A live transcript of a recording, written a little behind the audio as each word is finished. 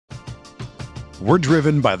We're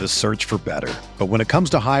driven by the search for better. But when it comes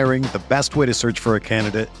to hiring, the best way to search for a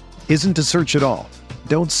candidate isn't to search at all.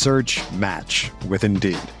 Don't search, match with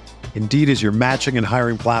Indeed. Indeed is your matching and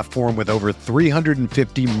hiring platform with over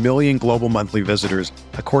 350 million global monthly visitors,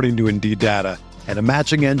 according to Indeed data, and a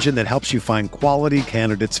matching engine that helps you find quality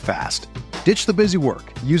candidates fast. Ditch the busy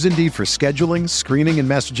work. Use Indeed for scheduling, screening, and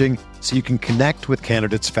messaging so you can connect with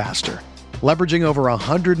candidates faster. Leveraging over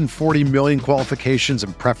 140 million qualifications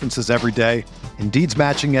and preferences every day, Indeed's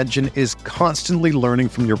matching engine is constantly learning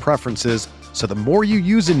from your preferences, so the more you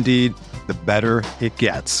use Indeed, the better it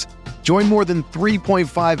gets. Join more than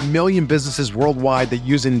 3.5 million businesses worldwide that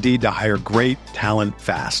use Indeed to hire great talent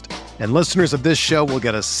fast. And listeners of this show will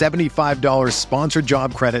get a $75 sponsored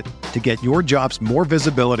job credit to get your jobs more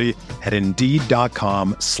visibility at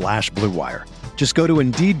Indeed.com/Blue Wire. Just go to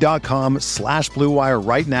Indeed.com/Blue Wire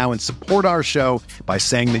right now and support our show by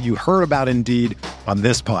saying that you heard about Indeed on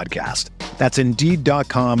this podcast. That's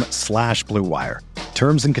Indeed.com/Blue Wire.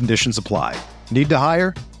 Terms and conditions apply. Need to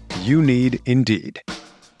hire? You need Indeed.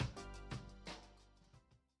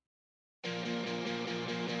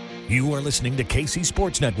 You are listening to KC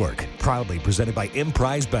Sports Network, proudly presented by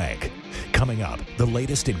Emprise Bank. Coming up, the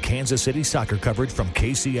latest in Kansas City soccer coverage from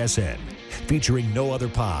KCSN, featuring No Other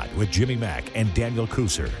Pod with Jimmy Mack and Daniel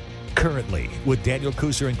Kuser. Currently, with Daniel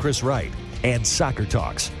Kuser and Chris Wright, and Soccer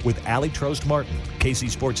Talks with Ali Trost Martin. KC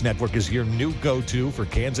Sports Network is your new go-to for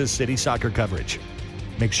Kansas City soccer coverage.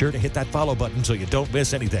 Make sure to hit that follow button so you don't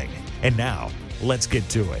miss anything. And now, let's get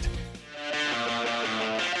to it.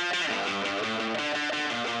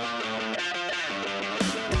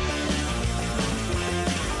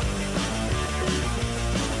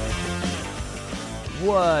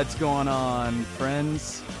 What's going on,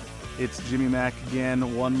 friends? It's Jimmy Mack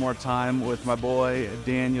again, one more time with my boy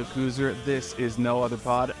Daniel Kuser. This is No Other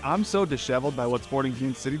Pod. I'm so disheveled by what Sporting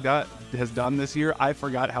Kansas City has done this year. I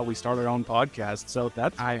forgot how we start our own podcast, so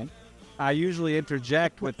that's fine. I usually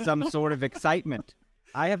interject with some sort of excitement.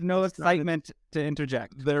 I have no excitement to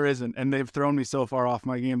interject. There isn't, and they've thrown me so far off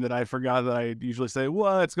my game that I forgot that I usually say,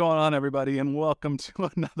 what's going on, everybody, and welcome to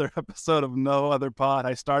another episode of No Other Pod.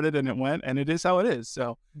 I started and it went, and it is how it is.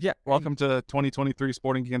 So, yeah, welcome to 2023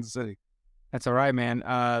 Sporting Kansas City. That's all right, man.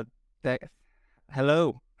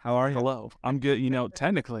 Hello. How are you? Hello. I'm good. You know,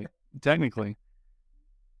 technically,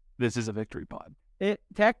 this is a victory pod.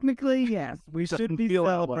 Technically, yes. We should be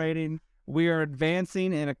celebrating. We are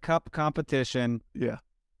advancing in a cup competition. Yeah.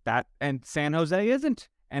 And San Jose isn't,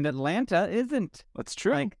 and Atlanta isn't. That's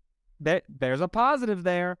true. Like, there's a positive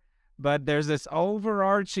there, but there's this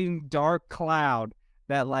overarching dark cloud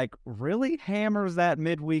that, like, really hammers that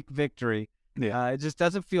midweek victory. Yeah. It just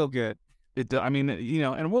doesn't feel good. I mean, you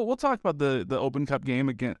know, and we'll talk about the Open Cup game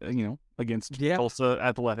against Tulsa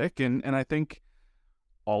Athletic, and I think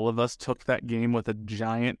all of us took that game with a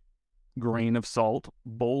giant grain of salt,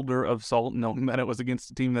 boulder of salt, knowing that it was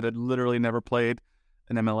against a team that had literally never played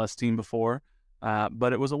an MLS team before.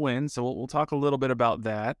 But it was a win, so we'll talk a little bit about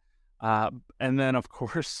that. And then, of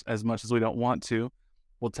course, as much as we don't want to,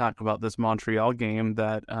 we'll talk about this Montreal game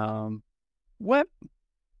that went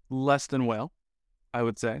less than well, I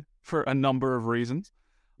would say, for a number of reasons.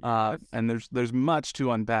 And there's much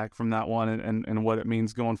to unpack from that one and what it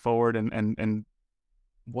means going forward and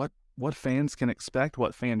what fans can expect,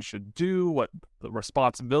 what fans should do, what the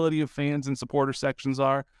responsibility of fans and supporter sections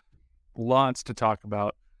are. Lots to talk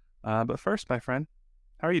about. But first, my friend,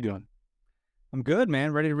 how are you doing? I'm good,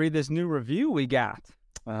 man. Ready to read this new review we got.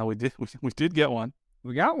 We did get one.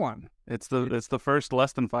 We got one. It's the first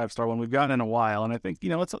less than 5-star one we've gotten in a while, and I think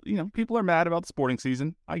people are mad about the sporting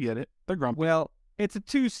season. I get it. They're grumpy. Well, it's a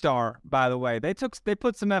 2-star, by the way. They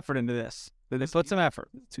put some effort into this. They put some effort.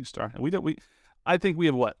 2-star. I think we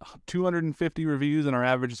have 250 reviews, and our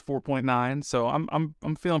average is 4.9. So I'm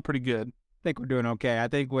feeling pretty good. I think we're doing okay. I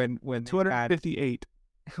think when 258,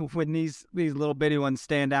 when these little bitty ones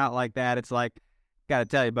stand out like that, it's like, gotta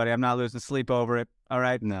tell you, buddy, I'm not losing sleep over it. All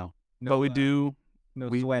right. No but we do. No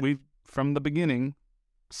we sweat. We from the beginning,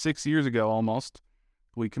 6 years ago almost,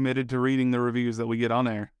 we committed to reading the reviews that we get on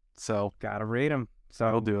air. So gotta read them. So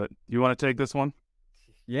I'll do it. You want to take this one?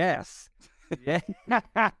 Yes. Yeah.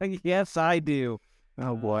 Yes, I do.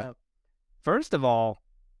 Oh boy. First of all,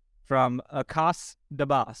 from Akas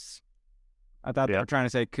Dabas. I thought they were trying to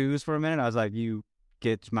say coos for a minute. I was like, you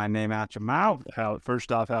get my name out your mouth.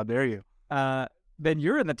 First off, how dare you? Then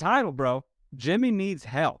you're in the title, bro. Jimmy needs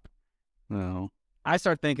help. No. I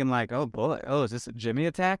start thinking like, oh boy, is this a Jimmy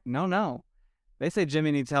attack? No. They say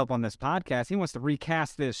Jimmy needs help on this podcast. He wants to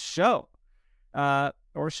recast this show.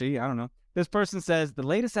 Or she, I don't know. This person says, the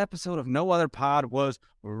latest episode of No Other Pod was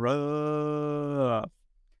rough.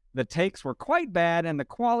 The takes were quite bad, and the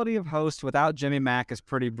quality of host without Jimmy Mack is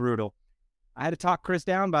pretty brutal. I had to talk Chris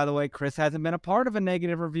down, by the way. Chris hasn't been a part of a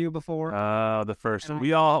negative review before. Oh, the first.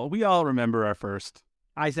 We all remember our first.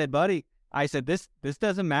 I said, buddy, this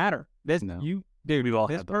doesn't matter. This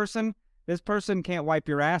person can't wipe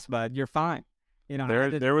your ass, bud. You're fine.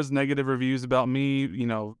 There was negative reviews about me,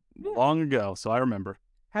 long ago, so I remember.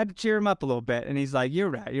 Had to cheer him up a little bit, and he's like, "You're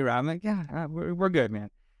right. I'm like, yeah, we're good, man."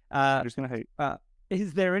 I'm just gonna hate.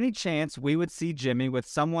 Is there any chance we would see Jimmy with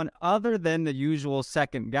someone other than the usual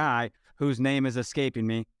second guy whose name is escaping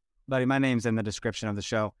me? Buddy, my name's in the description of the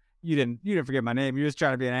show. You didn't forget my name. You're just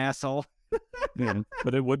trying to be an asshole. Yeah,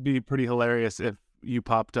 but it would be pretty hilarious if you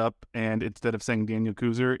popped up and instead of saying Daniel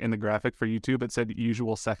Kuzer in the graphic for YouTube, it said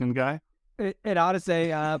usual second guy. It ought to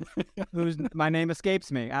say, my name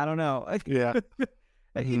escapes me. I don't know. Yeah.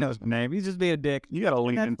 He knows my name. He's just being a dick. You got to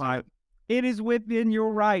lean into it. It is within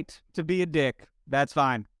your right to be a dick. That's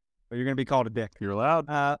fine. But you're going to be called a dick. You're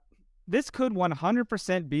allowed. This could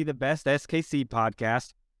 100% be the best SKC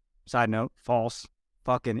podcast. Side note, false.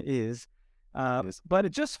 Fucking is. But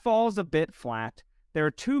it just falls a bit flat. There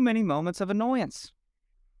are too many moments of annoyance.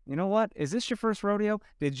 You know what? Is this your first rodeo?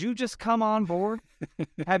 Did you just come on board?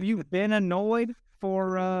 Have you been annoyed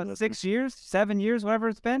for 6 years, 7 years, whatever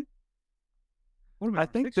it's been? I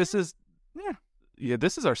think this is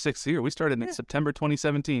this is our 6th year. We started in September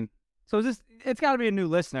 2017. So it's got to be a new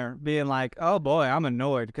listener being like, oh boy, I'm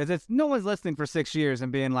annoyed, because no one's listening for 6 years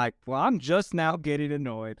and being like, well, I'm just now getting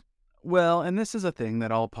annoyed. Well, and this is a thing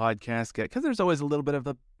that all podcasts get, because there's always a little bit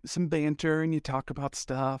of some banter and you talk about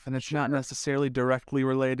stuff and it's not necessarily directly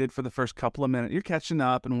related for the first couple of minutes. You're catching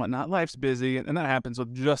up and whatnot. Life's busy, and that happens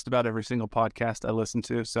with just about every single podcast I listen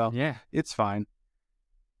to. So yeah, it's fine.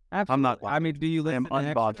 Absolutely. I'm not. I mean, do you listen to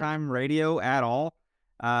Extra Time Radio at all?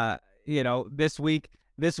 This week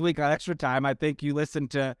on Extra Time, I think you listened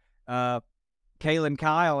to Kalen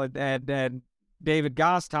Kyle and David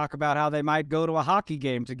Goss talk about how they might go to a hockey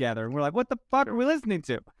game together, and we're like, what the fuck are we listening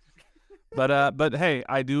to? But hey,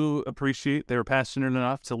 I do appreciate they were passionate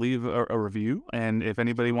enough to leave a review, and if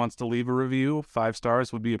anybody wants to leave a review, 5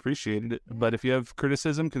 stars would be appreciated. But if you have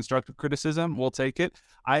criticism, constructive criticism, we'll take it.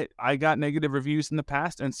 I got negative reviews in the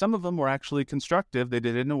past, and some of them were actually constructive. They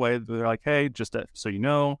did it in a way that they're like, hey, just so you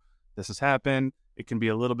know, this has happened. It can be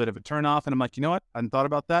a little bit of a turnoff, and I'm like, you know what? I hadn't thought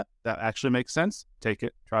about that. That actually makes sense. Take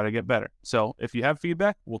it. Try to get better. So if you have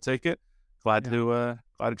feedback, we'll take it. Glad to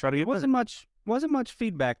try to get better. Wasn't much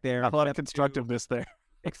feedback there. A lot of constructiveness there.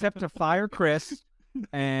 Except to fire Chris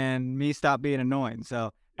and me stop being annoying.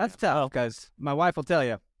 So that's tough, because my wife will tell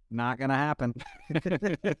you, not going to happen.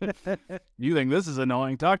 You think this is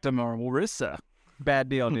annoying? Talk to Marissa. Bad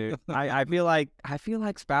deal, dude. I feel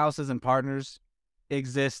like spouses and partners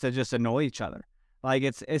exist to just annoy each other. Like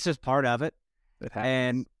it's just part of it. It happens.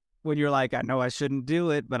 And when you're like, I know I shouldn't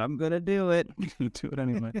do it, but I'm going to do it. Do it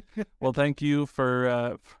anyway. Well, thank you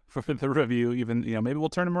for the review. Even, maybe we'll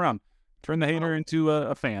turn him around. Turn the hater into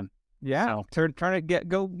a fan. Yeah. So. Trying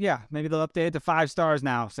to maybe they'll update it to 5 stars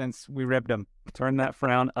now since we ripped them. Turn that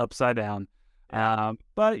frown upside down. But,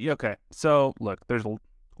 okay. So, look, there's a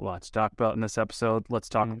lot to talk about in this episode. Let's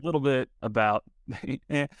talk a little bit about, I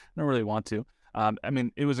don't really want to.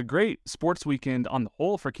 It was a great sports weekend on the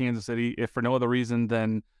whole for Kansas City, if for no other reason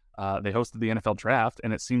than they hosted the NFL draft,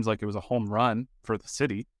 and it seems like it was a home run for the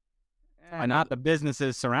city. Not the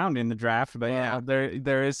businesses surrounding the draft, but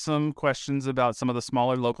there is some questions about some of the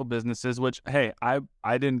smaller local businesses, which, hey, I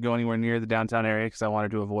didn't go anywhere near the downtown area because I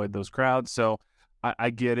wanted to avoid those crowds, so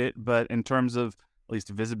I get it. But in terms of at least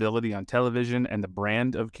visibility on television and the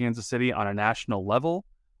brand of Kansas City on a national level,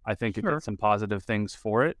 I think it did some positive things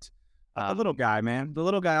for it. The little guy, man. The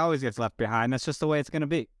little guy always gets left behind. That's just the way it's going to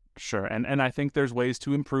be. Sure. And I think there's ways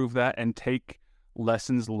to improve that and take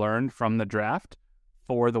lessons learned from the draft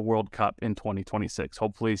for the World Cup in 2026.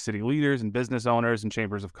 Hopefully city leaders and business owners and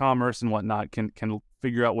chambers of commerce and whatnot can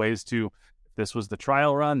figure out ways to, if this was the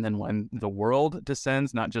trial run, then when the world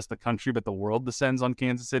descends, not just the country, but the world descends on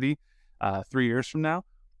Kansas City 3 years from now,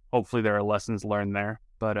 hopefully there are lessons learned there.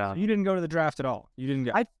 But you didn't go to the draft at all. You didn't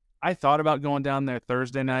go. I thought about going down there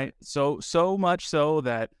Thursday night, so much so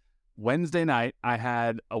that Wednesday night I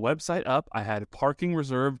had a website up, I had parking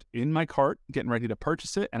reserved in my cart, getting ready to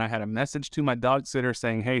purchase it, and I had a message to my dog sitter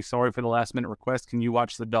saying, hey, sorry for the last minute request, can you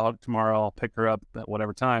watch the dog tomorrow? I'll pick her up at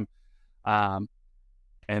whatever time. And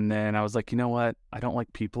then I was like, you know what? I don't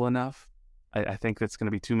like people enough. I think that's going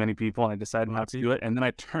to be too many people, and I decided not to do it. And then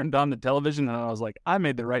I turned on the television, and I was like, I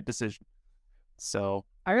made the right decision. So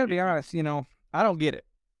I got to be honest, I don't get it.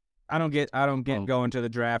 I don't get going to the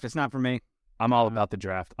draft. It's not for me. I'm all about the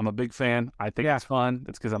draft. I'm a big fan. I think it's fun.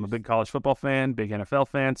 It's because I'm a big college football fan, big NFL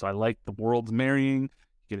fan, so I like the world's marrying.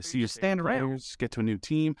 You get to see your stand around, get to a new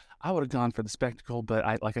team. I would have gone for the spectacle,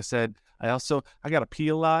 but like I said, I got to pee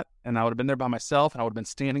a lot, and I would have been there by myself, and I would have been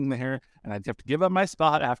standing there, and I'd have to give up my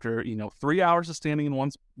spot after 3 hours of standing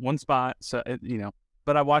in one spot. So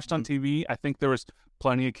but I watched on TV. I think there was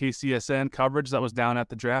plenty of KCSN coverage that was down at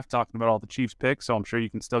the draft talking about all the Chiefs picks. So I'm sure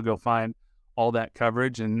you can still go find all that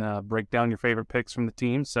coverage and break down your favorite picks from the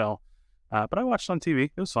team. So, but I watched on TV.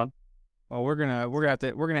 It was fun. Well, we're gonna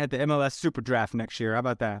hit the MLS Super Draft next year. How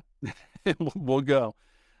about that? We'll go.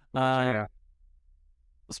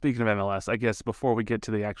 Speaking of MLS, I guess before we get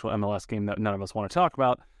to the actual MLS game that none of us want to talk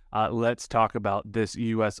about, let's talk about this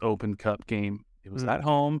U.S. Open Cup game. It was at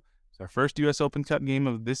home. It's our first U.S. Open Cup game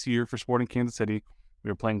of this year for Sporting Kansas City.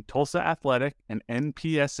 We were playing Tulsa Athletic, an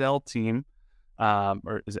NPSL team.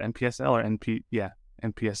 Or is it NPSL or NP? Yeah,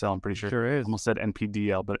 NPSL, I'm pretty sure. Sure is. Almost said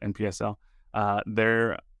NPDL, but NPSL.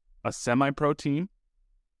 They're a semi-pro team.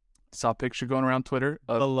 Saw a picture going around Twitter.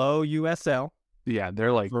 Below USL. Yeah,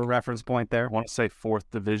 they're like... For a reference point there. I want to say 4th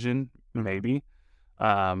division, maybe.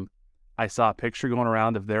 I saw a picture going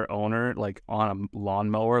around of their owner, like on a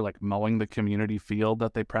lawnmower, like mowing the community field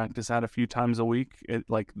that they practice at a few times a week.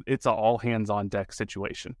 It's an all-hands-on-deck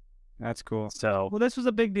situation. That's cool. So, well, this was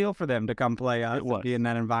a big deal for them to come play us, be in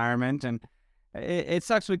that environment, and it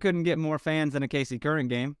sucks we couldn't get more fans in a KC Current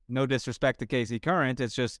game. No disrespect to KC Current,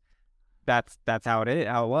 it's just that's how it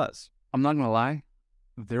was. I'm not gonna lie,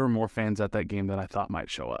 there were more fans at that game than I thought might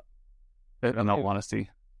show up. In all honesty,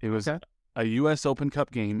 it was a U.S. Open Cup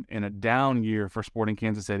game in a down year for Sporting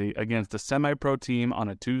Kansas City against a semi-pro team on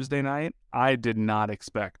a Tuesday night. I did not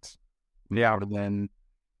expect more than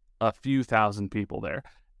a few thousand people there.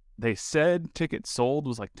 They said tickets sold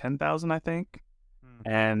was like 10,000, I think,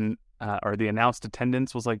 and or the announced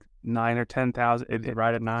attendance was like 9 or 10,000. It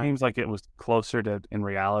right at 9. Seems like it was closer to, in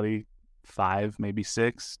reality, 5, maybe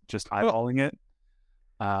 6. Just eyeballing it.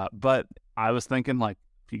 But I was thinking like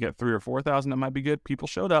if you get 3,000 or 4,000, that might be good. People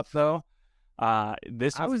showed up though. I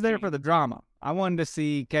was there for the drama. I wanted to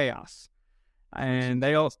see chaos, and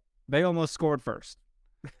they almost scored first.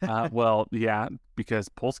 Well, yeah, because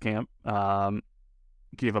Pulskamp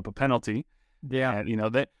gave up a penalty. Yeah.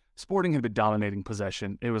 And, that Sporting had been dominating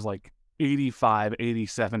possession. It was like 85,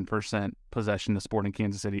 87% possession to Sporting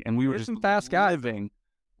Kansas City. And we were just some fast guys.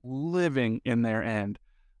 living in their end.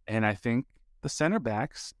 And I think the center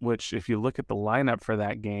backs, which if you look at the lineup for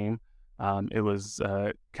that game, it was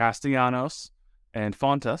Castellanos and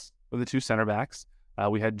Fontas were the two center backs.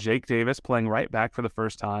 We had Jake Davis playing right back for the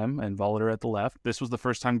first time and Volater at the left. This was the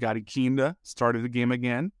first time Gadi Kinda started the game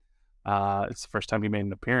again. It's the first time he made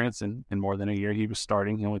an appearance in more than a year. He was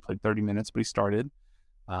starting. He only played 30 minutes, but he started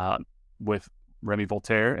with Remy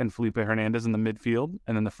Voltaire and Felipe Hernandez in the midfield.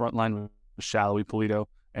 And then the front line was Shallowy, Polito,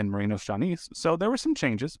 and Marino Chanis. So there were some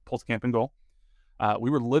changes. Pulskamp in goal. We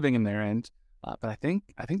were living in their end. But I think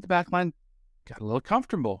the back line got a little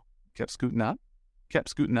comfortable. Kept scooting up.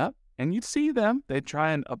 And you'd see them. They'd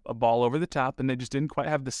try and a ball over the top, and they just didn't quite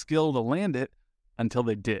have the skill to land it until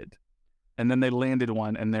they did. And then they landed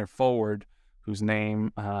one, and their forward, whose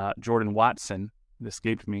name, Jordan Watson, it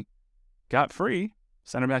escaped me, got free.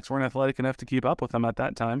 Center backs weren't athletic enough to keep up with him at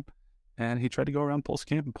that time. And he tried to go around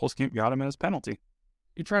Pulskamp, and Pulskamp got him in his penalty.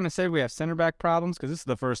 You trying to say we have center back problems? Because this is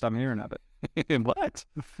the first I'm hearing of it. What?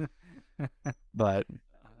 But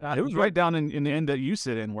it was right down in the end that you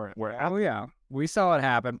sit in where oh yeah, we saw it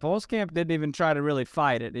happen. Pulskamp didn't even try to really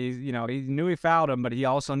fight it. He knew he fouled him, but he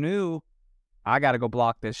also knew I got to go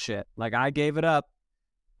block this shit. Like I gave it up,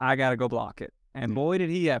 I got to go block it. And boy did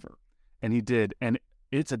he ever. And he did, and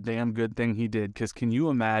it's a damn good thing he did. Because could you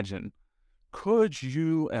imagine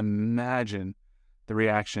the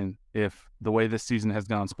reaction if the way this season has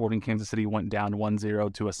gone, Sporting Kansas City went down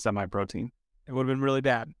 1-0 to a semi-pro team? It would have been really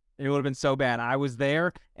bad. It would have been so bad. I was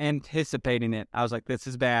there anticipating it. I was like, this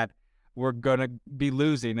is bad. We're going to be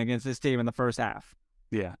losing against this team in the first half.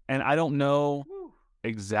 Yeah, and I don't know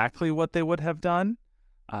exactly what they would have done,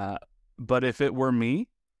 but if it were me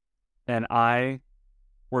and I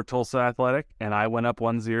were Tulsa Athletic and I went up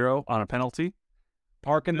 1-0 on a penalty,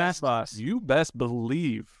 parking that bus. You best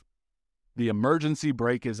believe the emergency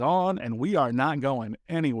brake is on and we are not going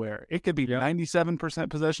anywhere. It could be 97%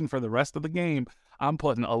 possession for the rest of the game. I'm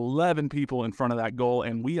putting 11 people in front of that goal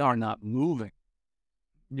and we are not moving.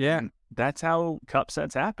 Yeah. And that's how cup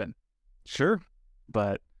sets happen. Sure.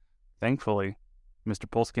 But thankfully, Mr.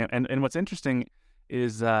 Pulskamp, and what's interesting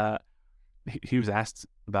is he was asked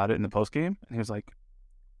about it in the postgame, and he was like,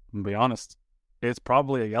 I'm going to be honest, it's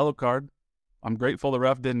probably a yellow card. I'm grateful the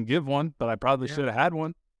ref didn't give one, but I probably should have had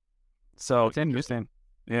one. So it's interesting.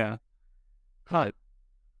 Yeah. But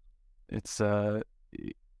it's a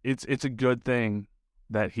good thing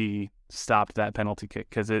that he stopped that penalty kick,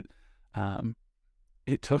 because it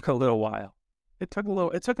took a little while. It took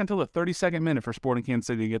until the 32nd minute for Sporting Kansas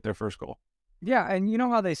City to get their first goal. Yeah, and you know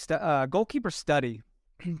how they goalkeepers study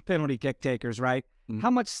penalty kick takers, right? Mm-hmm.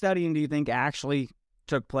 How much studying do you think actually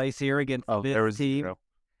took place here against this team? Zero.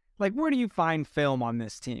 Like, where do you find film on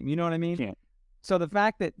this team? You know what I mean? Can't. So the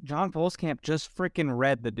fact that John Pulskamp just freaking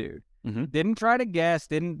read the dude, mm-hmm. didn't try to guess,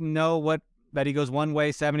 didn't know that he goes one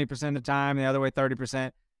way 70% of the time, the other way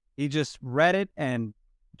 30%. He just read it and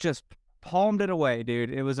just palmed it away,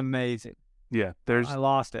 dude. It was amazing. Yeah, I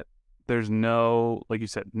lost it. There's no, like you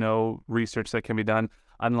said, no research that can be done.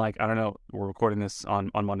 Unlike, I don't know, we're recording this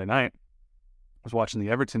on Monday night. I was watching the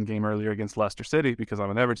Everton game earlier against Leicester City because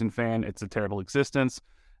I'm an Everton fan. It's a terrible existence,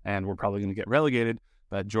 and we're probably going to get relegated.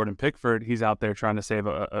 But Jordan Pickford, he's out there trying to save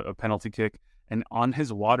a penalty kick. And on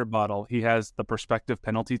his water bottle, he has the prospective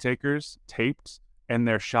penalty takers taped and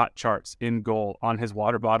their shot charts in goal on his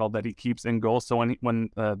water bottle that he keeps in goal. So when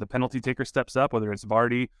the penalty taker steps up, whether it's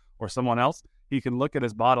Vardy or someone else, he can look at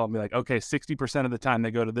his bottle and be like, okay, 60% of the time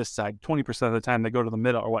they go to this side, 20% of the time they go to the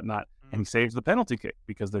middle or whatnot. Mm-hmm. And he saves the penalty kick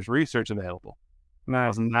because there's research available. Nice.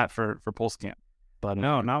 Wasn't that for Pulskamp? But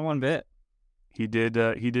no, not one bit. He did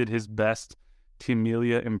his best Tim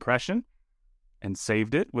Melia impression and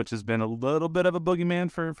saved it, which has been a little bit of a boogeyman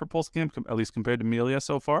for Pulskamp, at least compared to Melia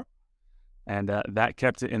so far. And that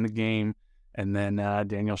kept it in the game. And then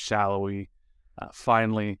Daniel Shallowy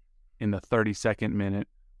finally, in the 32nd minute,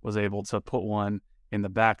 was able to put one in the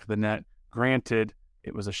back of the net. Granted,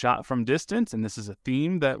 it was a shot from distance, and this is a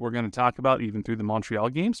theme that we're going to talk about even through the Montreal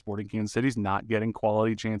game. Sporting Kansas City's not getting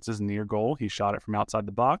quality chances near goal. He shot it from outside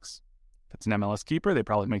the box. If it's an MLS keeper, they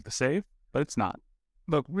probably make the save, but it's not.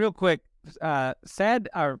 Look, real quick, sad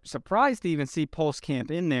or surprised to even see Pulskamp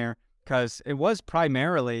in there, because it was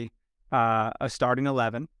primarily a starting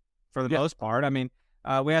 11 for the most part. I mean,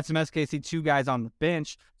 we had some SKC 2 guys on the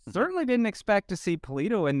bench. Certainly didn't expect to see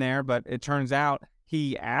Polito in there, but it turns out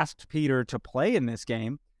he asked Peter to play in this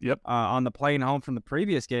game. Yep. On the plane home from the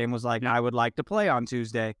previous game, was like, I would like to play on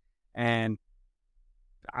Tuesday. And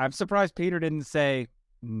I'm surprised Peter didn't say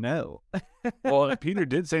no. Well, Peter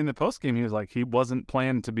did say in the postgame, he was like, he wasn't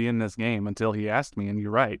planned to be in this game until he asked me. And you're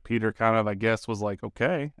right. Peter kind of, I guess, was like,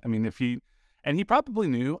 okay. I mean, he probably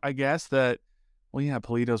knew, I guess, that, well, yeah,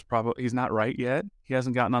 Polito's he's not right yet. He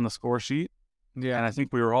hasn't gotten on the score sheet. Yeah. And I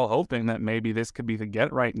think we were all hoping that maybe this could be the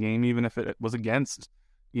get right game, even if it was against,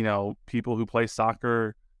 people who play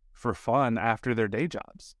soccer for fun after their day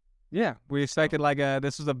jobs. Yeah. We expected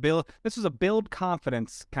this was a build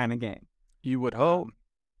confidence kind of game. You would hope.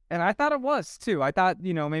 And I thought it was too. I thought,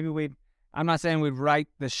 maybe I'm not saying we'd right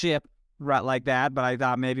the ship right like that, but I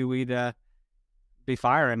thought maybe we'd be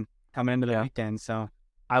firing coming into the weekend. So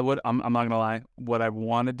I'm not going to lie. What I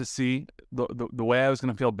wanted to see, the way I was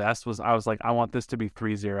going to feel best was I was like, I want this to be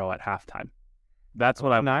 3-0 at halftime. That's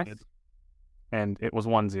what I wanted. And it was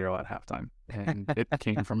 1-0 at halftime. And it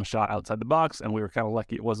came from a shot outside the box, and we were kind of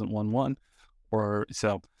lucky it wasn't 1-1.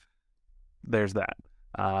 So there's that.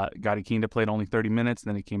 Gadi Kinda played only 30 minutes,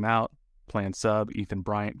 then he came out playing sub. Ethan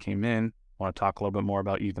Bryant came in. I want to talk a little bit more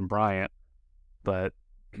about Ethan Bryant. But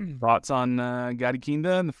thoughts on Gadi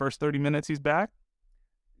Kinda in the first 30 minutes he's back?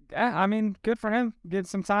 Yeah, I mean, good for him. Get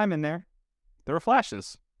some time in there. There were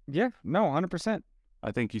flashes. Yeah, no, 100%.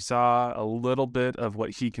 I think you saw a little bit of what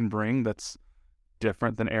he can bring that's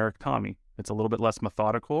different than Eric Tommy. It's a little bit less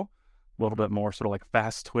methodical, a little bit more sort of like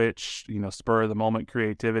fast twitch, spur of the moment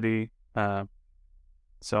creativity.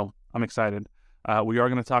 So I'm excited. We are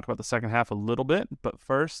going to talk about the second half a little bit, but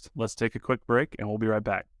first, let's take a quick break and we'll be right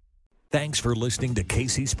back. Thanks for listening to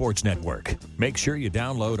KC Sports Network. Make sure you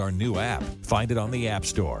download our new app. Find it on the App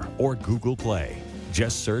Store or Google Play.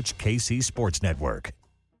 Just search KC Sports Network.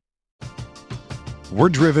 We're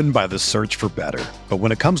driven by the search for better. But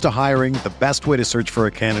when it comes to hiring, the best way to search for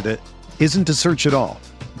a candidate isn't to search at all.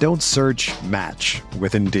 Don't search, match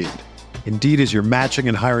with Indeed. Indeed is your matching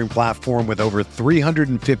and hiring platform with over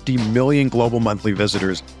 350 million global monthly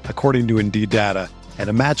visitors, according to Indeed data, and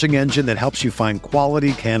a matching engine that helps you find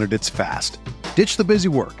quality candidates fast. Ditch the busy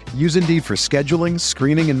work. Use Indeed for scheduling,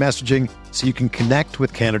 screening, and messaging so you can connect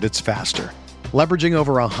with candidates faster. Leveraging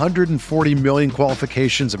over 140 million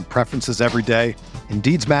qualifications and preferences every day,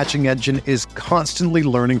 Indeed's matching engine is constantly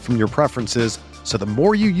learning from your preferences, so the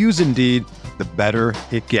more you use Indeed, the better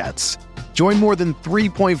it gets. Join more than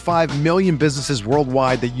 3.5 million businesses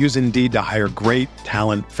worldwide that use Indeed to hire great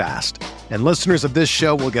talent fast. And listeners of this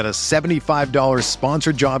show will get a $75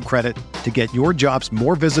 sponsored job credit to get your jobs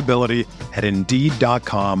more visibility at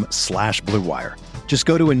Indeed.com/Blue Wire. Just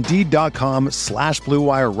go to Indeed.com/Blue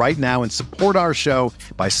Wire right now and support our show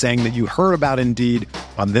by saying that you heard about Indeed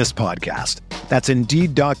on this podcast. That's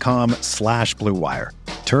Indeed.com/Blue Wire.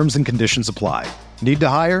 Terms and conditions apply. Need to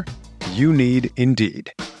hire? You need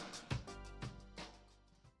Indeed.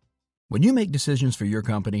 When you make decisions for your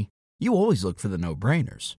company, you always look for the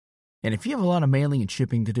no-brainers. And if you have a lot of mailing and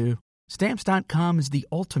shipping to do, Stamps.com is the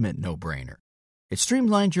ultimate no-brainer. It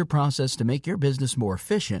streamlines your process to make your business more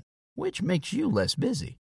efficient, which makes you less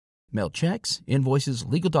busy. Mail checks, invoices,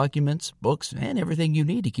 legal documents, books, and everything you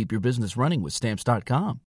need to keep your business running with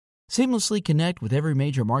Stamps.com. Seamlessly connect with every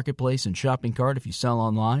major marketplace and shopping cart if you sell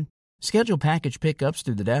online. Schedule package pickups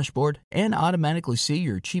through the dashboard and automatically see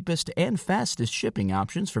your cheapest and fastest shipping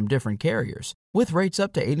options from different carriers, with rates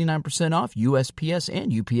up to 89% off USPS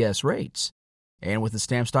and UPS rates. And with the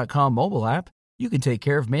Stamps.com mobile app, you can take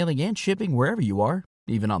care of mailing and shipping wherever you are,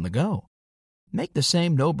 even on the go. Make the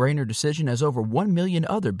same no-brainer decision as over 1 million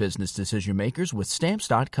other business decision makers with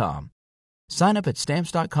Stamps.com. Sign up at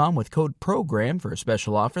Stamps.com with code PROGRAM for a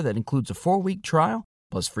special offer that includes a 4-week trial,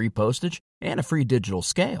 plus free postage and a free digital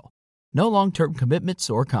scale. No long-term commitments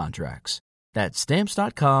or contracts. That's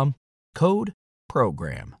Stamps.com, code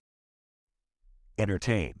PROGRAM.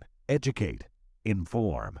 Entertain, educate,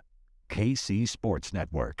 inform. KC Sports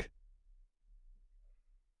Network.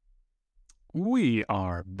 We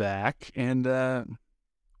are back, and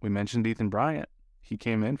we mentioned Ethan Bryant. He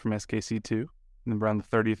came in from SKC 2 in around the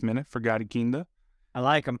 30th minute for Gadi Kinda. I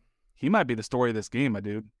like him. He might be the story of this game, my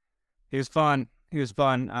dude. He was fun.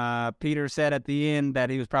 Peter said at the end that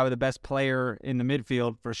he was probably the best player in the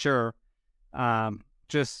midfield for sure. God,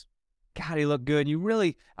 he looked good.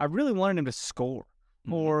 I really wanted him to score,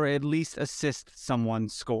 or at least assist someone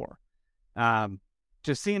score.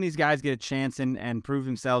 Just seeing these guys get a chance and prove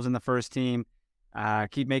themselves in the first team,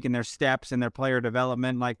 keep making their steps in their player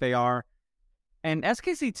development like they are. And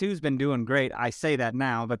SKC2's been doing great. I say that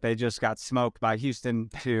now, but they just got smoked by Houston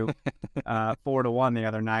 2, 4-1 the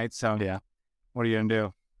other night. So yeah. What are you going to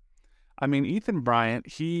do? I mean, Ethan Bryant,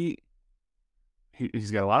 he's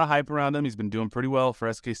got a lot of hype around him. He's been doing pretty well for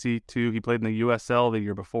SKC too. He played in the USL the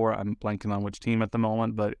year before. I'm blanking on which team at the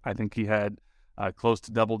moment, but I think he had close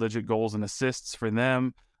to double-digit goals and assists for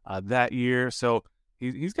them that year. So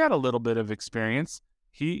he's got a little bit of experience.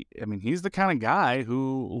 He's the kind of guy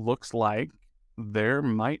who looks like there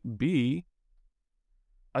might be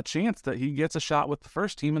a chance that he gets a shot with the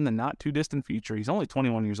first team in the not-too-distant future. He's only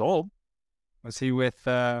 21 years old. Was he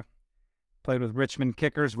played with Richmond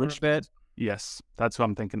Kickers for a bit? Yes, that's what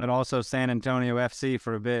I'm thinking. And also San Antonio FC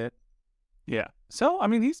for a bit. Yeah. So, I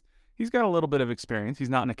mean, he's got a little bit of experience.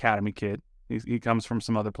 He's not an academy kid. He comes from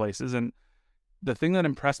some other places. And the thing that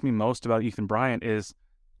impressed me most about Ethan Bryant is,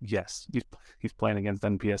 yes, he's playing against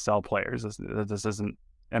NPSL players. This isn't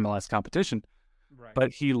MLS competition. Right.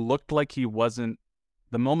 But he looked like the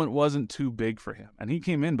moment wasn't too big for him. And he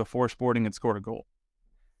came in before Sporting had scored a goal.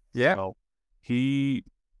 Yeah. So he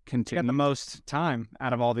got the most time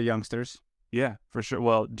out of all the youngsters. Yeah, for sure.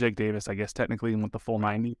 Well, Jake Davis, I guess, technically went the full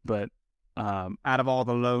 90, but out of all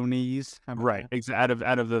the low knees, right? Out of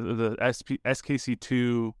the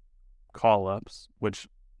SKC2 call-ups, which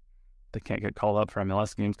they can't get called up for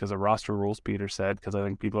MLS games because of roster rules. Peter said, because I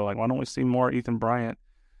think people are like, why don't we see more Ethan Bryant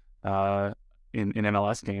in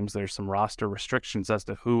MLS games? There's some roster restrictions as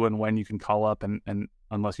to who and when you can call up, and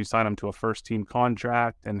unless you sign them to a first team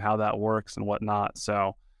contract and how that works and whatnot.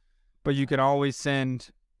 So, but you can always send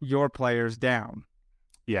your players down.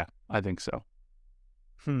 Yeah, I think so.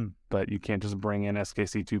 But you can't just bring in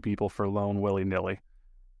SKC2 people for loan willy-nilly.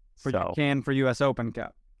 But you can for U.S. Open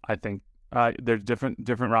Cup. I think there's different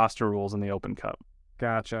roster rules in the Open Cup.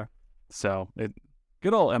 Gotcha. So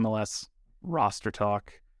good old MLS roster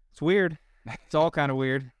talk. It's weird. It's all kind of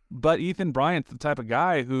weird. But Ethan Bryant's the type of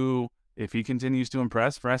guy who, if he continues to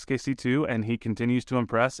impress for SKC2 and he continues to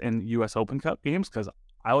impress in U.S. Open Cup games, because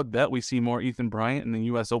I would bet we see more Ethan Bryant in the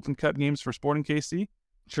U.S. Open Cup games for Sporting KC.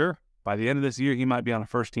 Sure. By the end of this year, he might be on a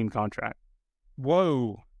first-team contract.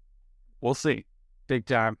 Whoa. We'll see. Big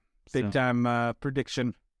time. Big time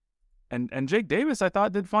prediction. And Jake Davis, I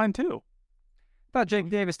thought, did fine, too. I thought Jake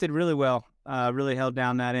Davis did really well. Really held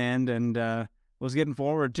down that end and was getting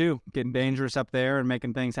forward, too. Getting dangerous up there and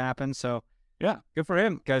making things happen. So, yeah. Good for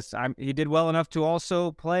him, because he did well enough to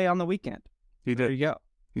also play on the weekend. He did. There you go.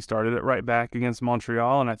 He started it right back against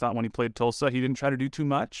Montreal, and I thought when he played Tulsa, he didn't try to do too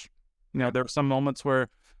much. You know, there were some moments where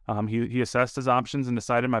he assessed his options and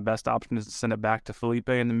decided my best option is to send it back to Felipe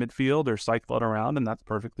in the midfield or cycle it around, and that's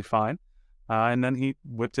perfectly fine. and then he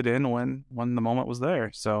whipped it in when the moment was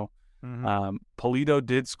there. So Pulido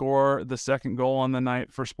did score the second goal on the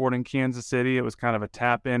night for Sporting Kansas City. It was kind of a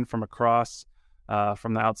tap in from a cross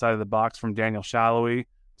from the outside of the box from Daniel Shalhoub.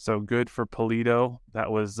 So good for Pulido.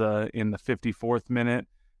 That was in the 54th minute.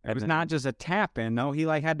 It was not just a tap in, though. He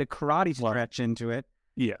had to karate stretch into it.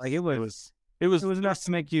 Yes, it was enough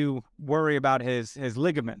to make you worry about his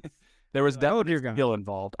ligament. There was definitely skill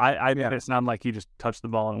involved. It's not like he just touched the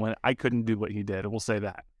ball and went. I couldn't do what he did. We'll say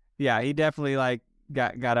that. Yeah, he definitely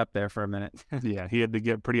got up there for a minute. Yeah, he had to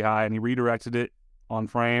get pretty high, and he redirected it on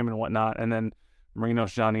frame and whatnot. And then Marino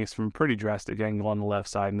Giannis from pretty drastic angle on the left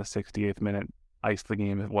side in the 68th minute iced the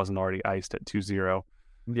game. It wasn't already iced at 2-0.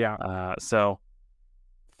 Yeah. So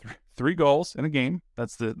 3 goals in a game.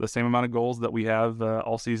 That's the same amount of goals that we have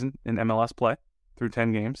all season in MLS play through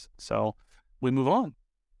 10 games. So we move on.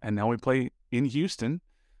 And now we play in Houston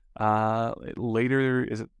later.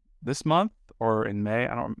 Is it this month or in May?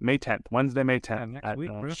 I don't know. May 10th, Wednesday, May 10th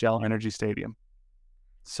at Shell Energy Stadium.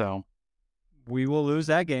 So we will lose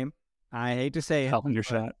that game. I hate to say it. Hell in your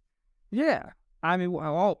shot. Yeah. I mean,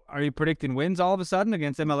 are you predicting wins all of a sudden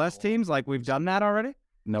against MLS teams like we've done that already?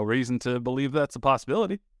 No reason to believe that's a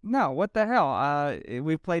possibility. No, what the hell?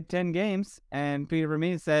 We've played 10 games, and Peter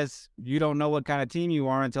Ramirez says you don't know what kind of team you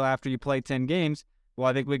are until after you play 10 games. Well,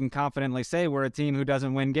 I think we can confidently say we're a team who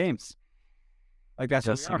doesn't win games. That's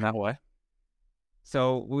just in that way.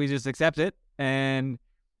 So we just accept it, and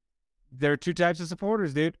there are 2 types of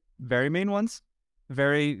supporters, dude. Very mean ones,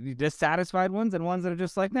 very dissatisfied ones, and ones that are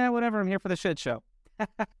just like, nah, whatever, I'm here for the shit show.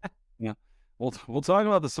 Yeah. We'll talk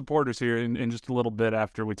about the supporters here in just a little bit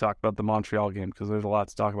after we talk about the Montreal game, because there's a lot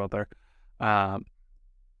to talk about there.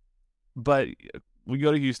 But we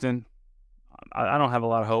go to Houston. I don't have a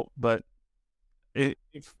lot of hope, but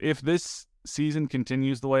if this season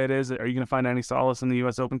continues the way it is, are you going to find any solace in the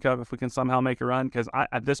U.S. Open Cup if we can somehow make a run? Because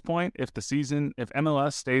at this point, if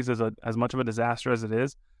MLS stays as much of a disaster as it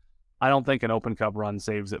is, I don't think an Open Cup run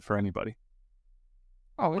saves it for anybody.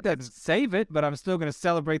 Oh, it doesn't save it, but I'm still going to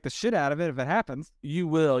celebrate the shit out of it if it happens. You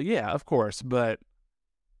will, yeah, of course. But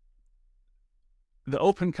the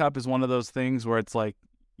Open Cup is one of those things where it's like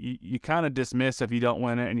you kind of dismiss if you don't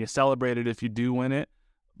win it, and you celebrate it if you do win it.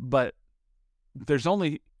 But there's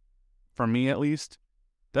only, for me at least,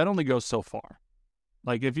 that only goes so far.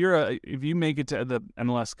 Like if you make it to the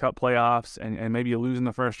MLS Cup playoffs and maybe you lose in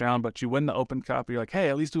the first round, but you win the Open Cup, you're like, hey,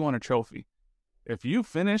 at least we won a trophy. If you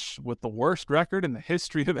finish with the worst record in the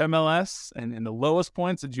history of MLS and the lowest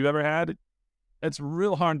points that you ever had, it's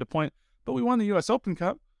real hard to point. But we won the U.S. Open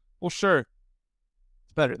Cup. Well, sure,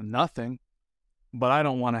 it's better than nothing. But I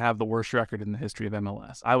don't want to have the worst record in the history of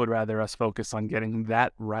MLS. I would rather us focus on getting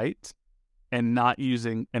that right and not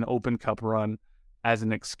using an Open Cup run as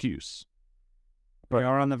an excuse. But we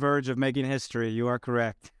are on the verge of making history. You are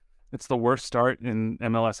correct. It's the worst start in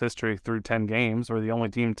MLS history through 10 games. We're the only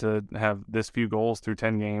team to have this few goals through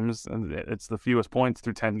 10 games. And it's the fewest points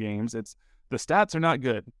through 10 games. The stats are not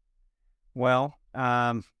good. Well,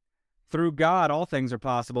 through God, all things are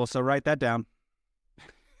possible. So write that down.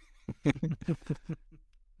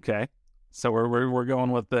 Okay. So we're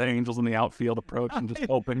going with the Angels in the outfield approach and just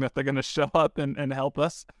hoping that they're going to show up and help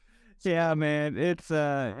us. Yeah, man. It's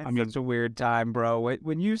such a weird time, bro.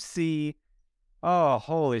 When you see... Oh,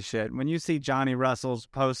 holy shit. When you see Johnny Russell's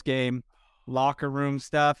post-game locker room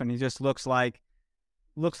stuff and he just looks like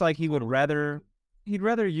he would rather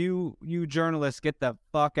you journalists get the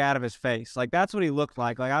fuck out of his face. Like, that's what he looked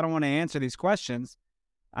like. Like, I don't want to answer these questions.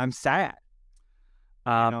 I'm sad.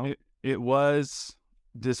 It was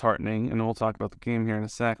disheartening, and we'll talk about the game here in a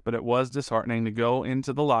sec, but it was disheartening to go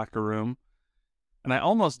into the locker room. And I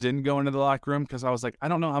almost didn't go into the locker room because I was like, I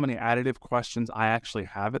don't know how many additive questions I actually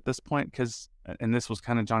have at this point. And this was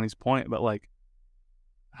kind of Johnny's point, but like,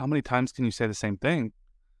 how many times can you say the same thing?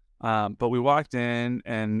 But we walked in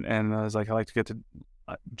and I was like, I like to get to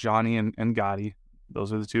Johnny and Gotti.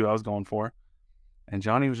 Those are the 2 I was going for. And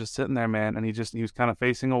Johnny was just sitting there, man. And he was kind of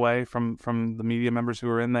facing away from the media members who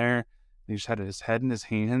were in there. He just had his head in his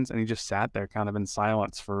hands and he just sat there kind of in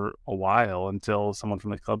silence for a while until someone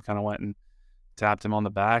from the club kind of went and tapped him on the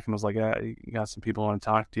back and was like, yeah, you got some people who want to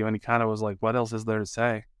talk to you. And he kind of was like, what else is there to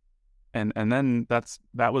say? And then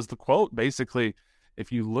that was the quote. Basically,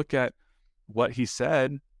 if you look at what he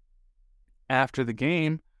said after the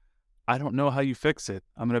game, I don't know how you fix it.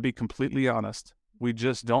 I'm going to be completely honest. We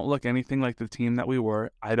just don't look anything like the team that we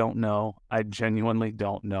were. I don't know. I genuinely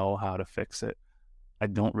don't know how to fix it. I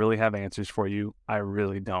don't really have answers for you. I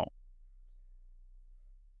really don't.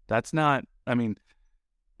 That's not, I mean,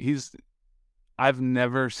 I've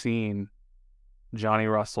never seen Johnny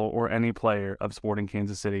Russell or any player of Sporting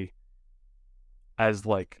Kansas City as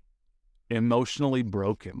like emotionally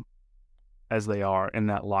broken as they are in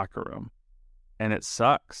that locker room. And it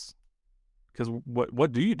sucks. Because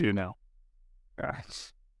what do you do now?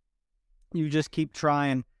 You just keep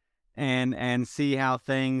trying and see how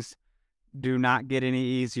things do not get any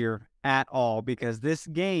easier at all, because this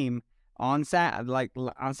game on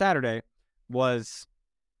Saturday was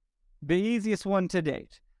the easiest one to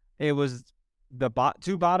date. It was the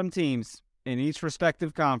two bottom teams in each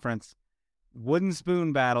respective conference, wooden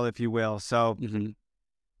spoon battle, if you will. So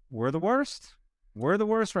we're the worst. We're the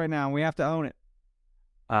worst right now. We have to own it.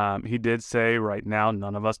 He did say right now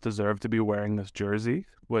none of us deserve to be wearing this jersey,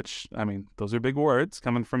 which, I mean, those are big words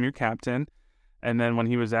coming from your captain. And then when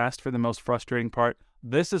he was asked for the most frustrating part,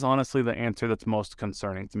 this is honestly the answer that's most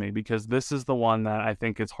concerning to me, because this is the one that I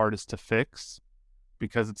think is hardest to fix,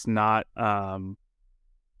 because it's not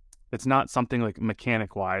something like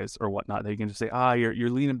mechanic wise or whatnot that you can just say, you're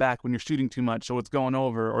leaning back when you're shooting too much, so it's going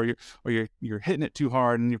over, or you're hitting it too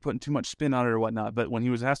hard and you're putting too much spin on it or whatnot. But when he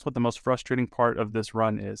was asked what the most frustrating part of this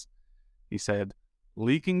run is, he said,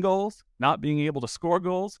 leaking goals, not being able to score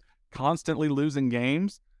goals, constantly losing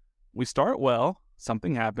games. We start well,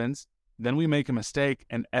 something happens, then we make a mistake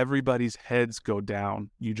and everybody's heads go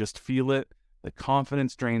down. You just feel it. The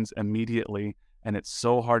confidence drains immediately. And it's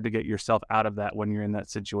so hard to get yourself out of that when you're in that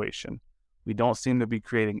situation. We don't seem to be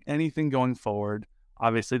creating anything going forward.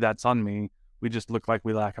 Obviously, that's on me. We just look like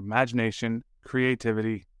we lack imagination,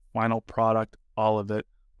 creativity, final product, all of it.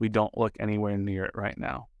 We don't look anywhere near it right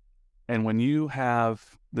now. And when you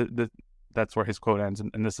have, that's where his quote ends,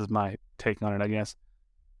 and this is my take on it, I guess.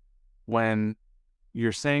 When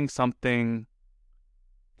you're saying something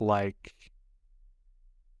like,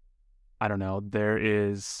 I don't know, there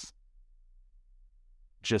is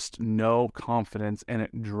just no confidence and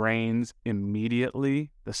it drains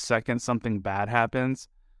immediately the second something bad happens,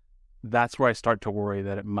 that's where I start to worry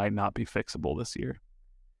that it might not be fixable this year.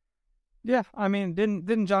 Yeah, I mean,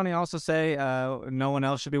 didn't Johnny also say no one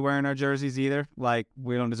else should be wearing our jerseys either? Like,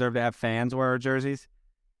 we don't deserve to have fans wear our jerseys?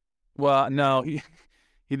 Well, no, he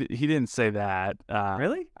didn't say that.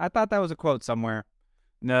 Really? I thought that was a quote somewhere.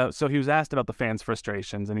 No, so he was asked about the fans'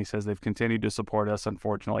 frustrations, and he says they've continued to support us.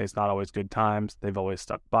 Unfortunately, it's not always good times. They've always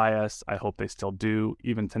stuck by us. I hope they still do.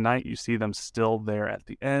 Even tonight, you see them still there at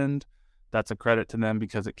the end. That's a credit to them,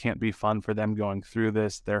 because it can't be fun for them going through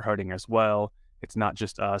this. They're hurting as well. It's not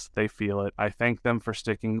just us. They feel it. I thank them for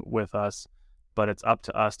sticking with us, but it's up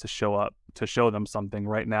to us to show them something.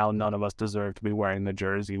 Right now, none of us deserve to be wearing the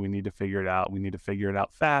jersey. We need to figure it out. We need to figure it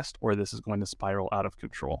out fast, or this is going to spiral out of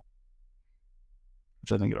control.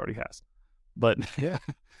 Which I think it already has. But yeah.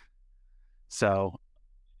 So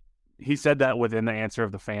he said that within the answer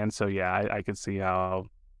of the fans. So yeah, I could see how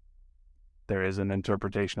there is an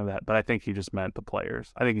interpretation of that. But I think he just meant the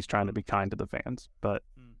players. I think he's trying to be kind to the fans. But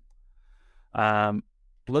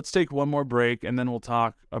let's take one more break, and then we'll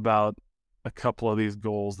talk about a couple of these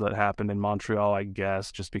goals that happened in Montreal, I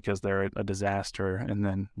guess, just because they're a disaster. And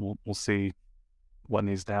then we'll see what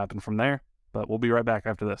needs to happen from there. But we'll be right back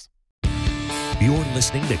after this. You're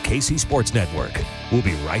listening to KC Sports Network. We'll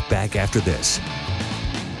be right back after this.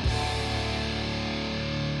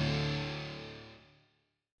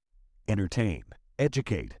 Entertain,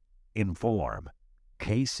 educate, inform.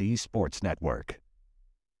 KC Sports Network.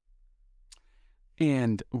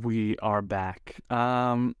 And we are back.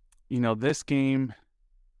 This game,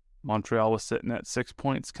 Montreal was sitting at 6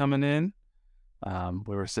 points coming in.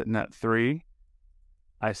 We were sitting at 3.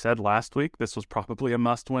 I said last week this was probably a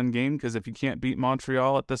must-win game, because if you can't beat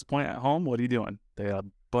Montreal at this point at home, what are you doing? They had a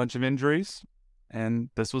bunch of injuries,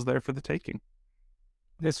 and this was there for the taking.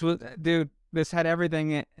 This had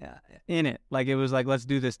everything in it. Like, it was like, let's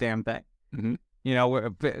do this damn thing. Mm-hmm.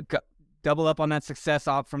 We're double up on that success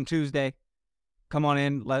off from Tuesday. Come on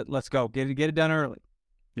in, let's go. Get it done early.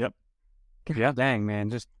 Yep. Yeah. Dang,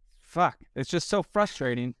 man, just fuck. It's just so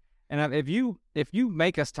frustrating. And if you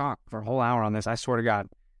make us talk for a whole hour on this, I swear to God,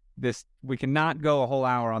 we cannot go a whole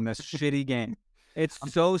hour on this shitty game. It's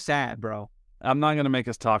so sad, bro. I'm not going to make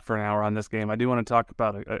us talk for an hour on this game. I do want to talk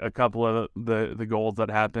about a couple of the goals that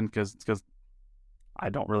happened, because I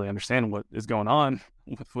don't really understand what is going on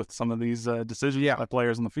with some of these decisions by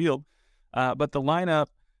players in the field. But the lineup,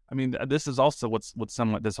 I mean, this is also what's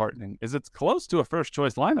somewhat disheartening, is it's close to a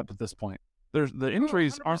first-choice lineup at this point. The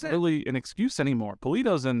injuries aren't really an excuse anymore.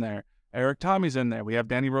 Polito's in there. Eric Tommy's in there. We have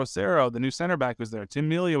Danny Rosero, the new center back, was there. Tim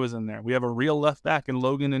Melia was in there. We have a real left back in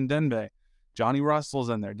Logan and Denbe. Johnny Russell's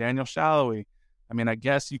in there. Daniel Shallowy. I mean, I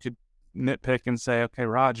guess you could nitpick and say, okay,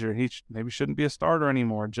 Roger, he maybe shouldn't be a starter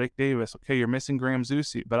anymore. Jake Davis, okay, you're missing Graham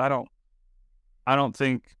Zusi, but I don't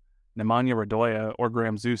think Nemanja Radoja or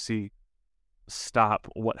Graham Zusi stop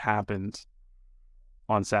what happened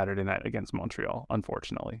on Saturday night against Montreal,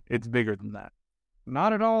 unfortunately. It's bigger than that.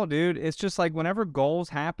 Not at all, dude. It's just like whenever goals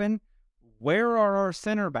happen, where are our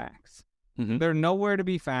center backs? Mm-hmm. They're nowhere to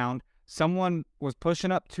be found. Someone was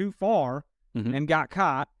pushing up too far and got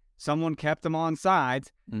caught. Someone kept them on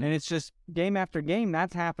sides. And it's just game after game,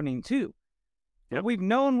 that's happening too. Yep. We've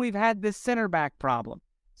known we've had this center back problem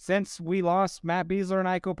since we lost Matt Beasler and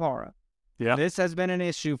Ike Opara. Yeah. This has been an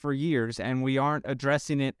issue for years, and we aren't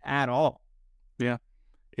addressing it at all. Yeah.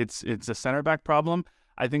 It's a center back problem.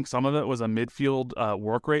 I think some of it was a midfield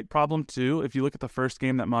work rate problem too. If you look at the first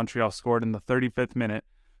game that Montreal scored in the 35th minute,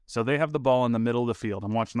 so they have the ball in the middle of the field.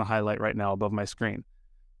 I'm watching the highlight right now above my screen.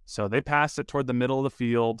 So they pass it toward the middle of the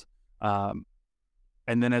field, and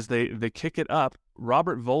then as they kick it up,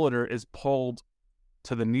 Robert Voloder is pulled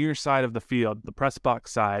to the near side of the field, the press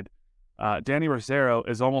box side. Danny Rosero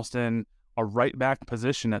is almost in a right back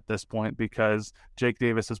position at this point because Jake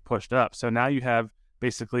Davis is pushed up. So now you have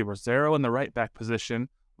basically Rosero in the right back position,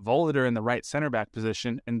 Voloder in the right center back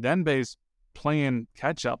position, and Denbe's playing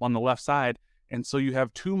catch up on the left side. And so you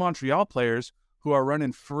have two Montreal players who are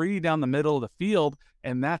running free down the middle of the field.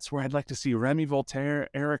 And that's where I'd like to see Remy Voltaire,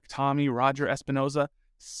 Eric Tommy, Roger Espinoza,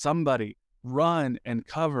 somebody run and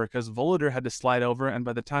cover, because Voloder had to slide over. And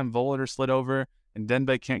by the time Voloder slid over and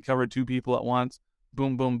Denbe can't cover two people at once,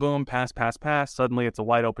 boom, boom, boom, pass, pass, pass. Suddenly it's a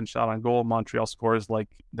wide open shot on goal. Montreal scores like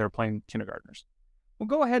they're playing kindergartners. Well,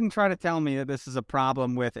 go ahead and try to tell me that this is a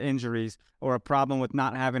problem with injuries or a problem with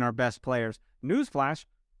not having our best players. Newsflash,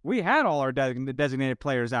 we had all our designated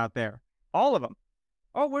players out there. All of them.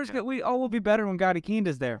 Oh, we'll be better when Gotti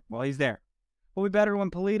Kinda's there. Well, he's there. We'll be better when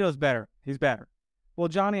Polito's better. He's better. Well,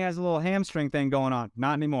 Johnny has a little hamstring thing going on.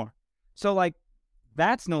 Not anymore. So,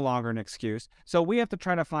 that's no longer an excuse. So we have to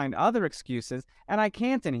try to find other excuses, and I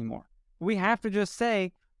can't anymore. We have to just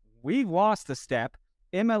say, we've lost a step.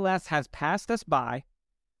 MLS has passed us by.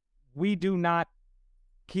 We do not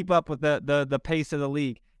keep up with the pace of the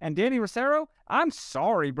league. And Danny Rosero, I'm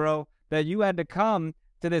sorry, bro, that you had to come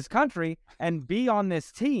to this country and be on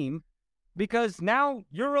this team, because now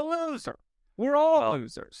you're a loser. We're all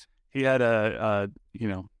losers. He had a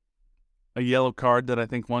yellow card that I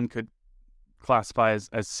think one could classify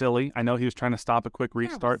as silly. I know he was trying to stop a quick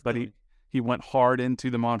restart, but he went hard into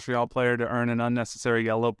the Montreal player to earn an unnecessary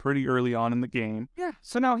yellow pretty early on in the game. Yeah,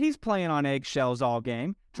 so now he's playing on eggshells all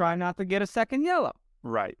game, trying not to get a second yellow.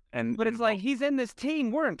 Right. But it's like, he's in this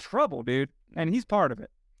team. We're in trouble, dude, and he's part of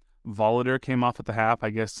it. Voloder came off at the half.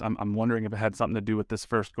 I guess I'm wondering if it had something to do with this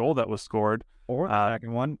first goal that was scored. Or the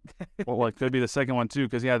second one. Well, it could be the second one too,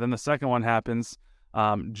 because, then the second one happens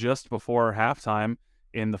just before halftime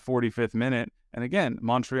in the 45th minute. And again,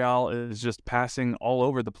 Montreal is just passing all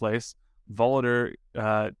over the place. Voloder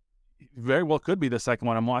very well could be the second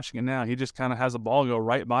one. I'm watching it now. He just kind of has a ball go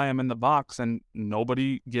right by him in the box, and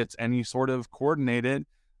nobody gets any sort of coordinated.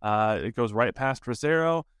 It goes right past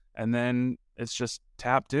Rosero, and then it's just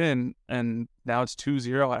tapped in, and now it's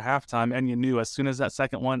 2-0 at halftime. And you knew as soon as that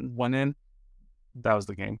second one went in, that was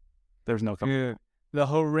the game. There's no coming. The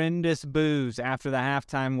horrendous boos after the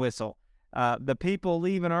halftime whistle. The people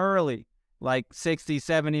leaving early, 60,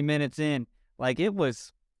 70 minutes in. It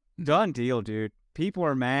was done deal, dude. People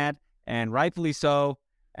are mad, and rightfully so.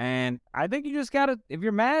 And I think you just got to, if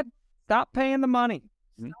you're mad, stop paying the money.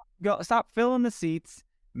 Stop filling the seats.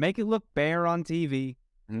 Make it look bare on TV.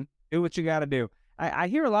 Do what you got to do. I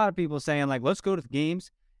hear a lot of people saying, let's go to the games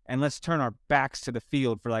and let's turn our backs to the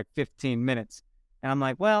field for 15 minutes. And I'm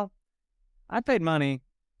like, well, I paid money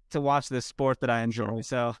to watch this sport that I enjoy.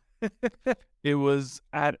 So it was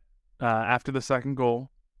at after the second goal,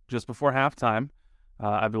 just before halftime,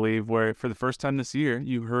 I believe, where for the first time this year,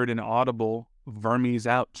 you heard an audible "Vermes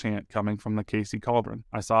out" chant coming from the KC Cauldron.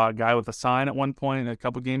 I saw a guy with a sign at one point a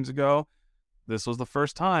couple games ago. This was the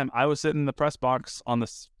first time I was sitting in the press box on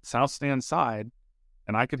the south stand side,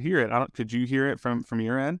 and I could hear it. Could you hear it from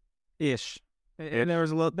your end? Ish.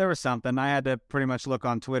 There was something. I had to pretty much look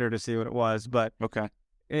on Twitter to see what it was, but okay,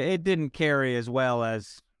 it didn't carry as well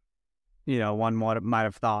as one might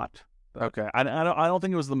have thought. But. Okay, I don't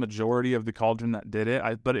think it was the majority of the Cauldron that did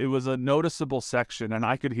it, but it was a noticeable section, and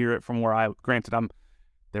I could hear it from where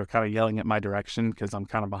they were kind of yelling at my direction because I'm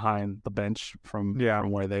kind of behind the bench from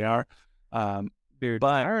where they are. Dude,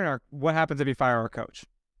 but what happens if you fire our coach?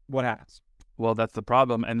 What happens? Well, that's the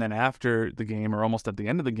problem. And then after the game, or almost at the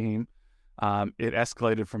end of the game, it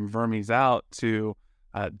escalated from Vermes out to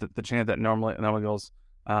the chant that normally goes,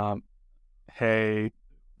 "Hey,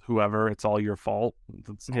 whoever, it's all your fault."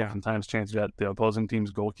 It's oftentimes chanted at the opposing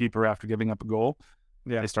team's goalkeeper after giving up a goal.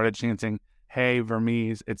 Yeah, they started chanting, "Hey,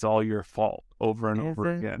 Vermes, it's all your fault," over and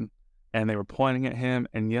over again. and they were pointing at him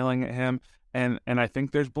and yelling at him. And I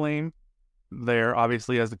think there's blame there,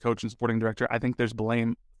 obviously, as the coach and sporting director. I think there's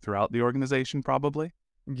blame throughout the organization, probably.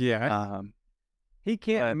 Yeah. He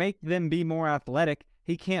can't make them be more athletic.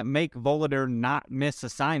 He can't make Volader not miss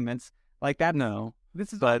assignments like that. No.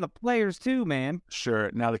 This is on the players too, man.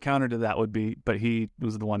 Sure. Now the counter to that would be, but he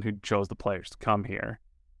was the one who chose the players to come here.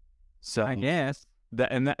 So I guess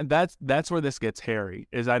that's where this gets hairy.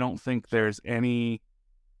 Is I don't think there's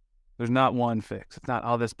not one fix. It's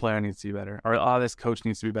not, this player needs to be better, or this coach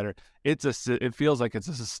needs to be better. It feels like it's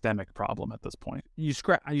a systemic problem at this point. You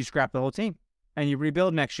scrap the whole team and you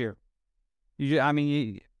rebuild next year.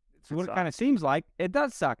 It's what it kind of seems like. It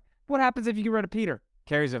does suck. What happens if you get rid of Peter?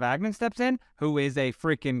 Kerry Zavagnin steps in, who is a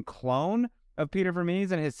freaking clone of Peter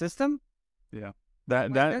Vermees and his system. Yeah,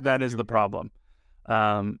 that is the problem.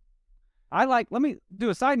 Let me do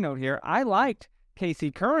a side note here. I liked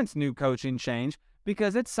Casey Curran's new coaching change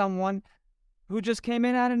because it's someone who just came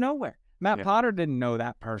in out of nowhere. Matt Potter didn't know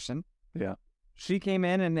that person. Yeah, she came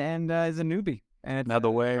in and is a newbie, and it's now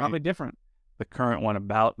the way probably different. The current one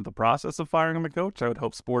about the process of firing a coach, I would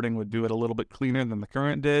hope Sporting would do it a little bit cleaner than the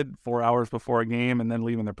current did, 4 hours before a game and then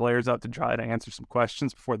leaving their players out to try to answer some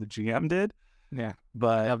questions before the GM did. Yeah,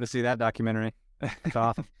 but I'd love to see that documentary. It's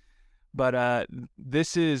awesome. But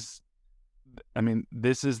this is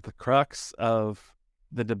the crux of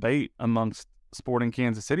the debate amongst Sporting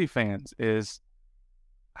Kansas City fans, is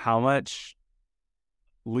how much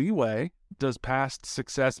leeway does past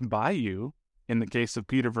success buy you in the case of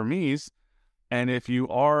Peter Vermees. And if you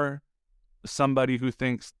are somebody who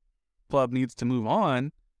thinks club needs to move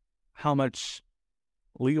on, how much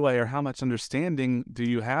leeway or how much understanding do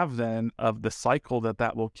you have then of the cycle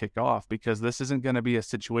that will kick off? Because this isn't going to be a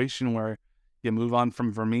situation where you move on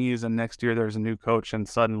from Vermees and next year there's a new coach and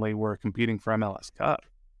suddenly we're competing for MLS Cup.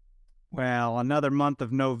 Well, another month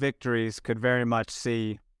of no victories could very much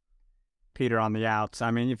see Peter on the outs.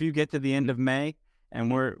 I mean, if you get to the end of May and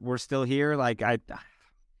we're still here,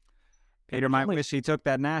 Peter might wish he took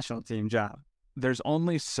that national team job. There's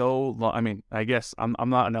only so long. I mean, I guess I'm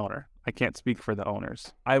not an owner. I can't speak for the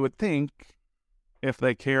owners. I would think if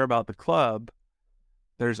they care about the club,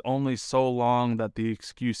 there's only so long that the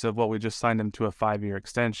excuse of, we just signed him to a 5-year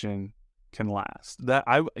extension can last.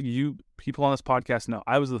 You people on this podcast know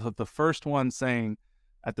I was the first one saying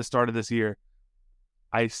at the start of this year,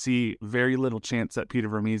 I see very little chance that Peter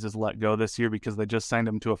Vermees is let go this year because they just signed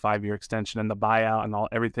him to a 5-year extension and the buyout and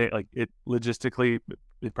everything. Logistically,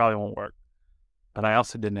 it probably won't work. But I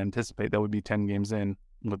also didn't anticipate that would be 10 games in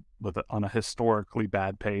on a historically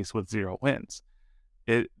bad pace with 0 wins.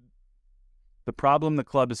 The problem the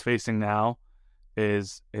club is facing now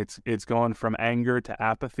is it's going from anger to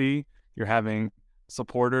apathy. You're having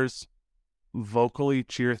supporters vocally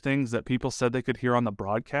cheer things that people said they could hear on the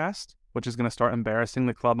broadcast, which is going to start embarrassing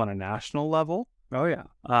the club on a national level. Oh, yeah.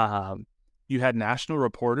 You had national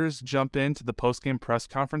reporters jump into the post-game press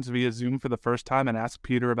conference via Zoom for the first time and ask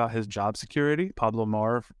Peter about his job security. Pablo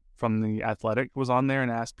Mar from The Athletic was on there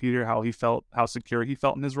and asked Peter how secure he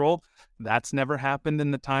felt in his role. That's never happened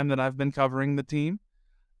in the time that I've been covering the team.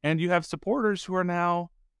 And you have supporters who are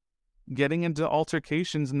now getting into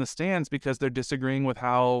altercations in the stands because they're disagreeing with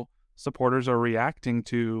how supporters are reacting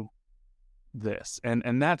to this.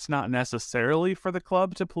 And that's not necessarily for the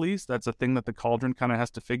club to police. That's a thing that the Cauldron kind of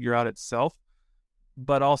has to figure out itself.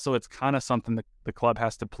 But also it's kind of something that the club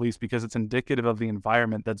has to police because it's indicative of the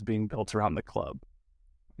environment that's being built around the club.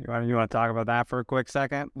 You want to talk about that for a quick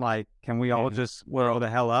second? Can we all just grow the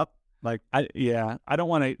hell up? I don't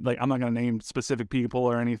want to, I'm not going to name specific people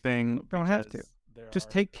or anything. Don't have to. Just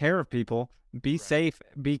take care of people. Be safe.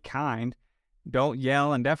 Be kind. Don't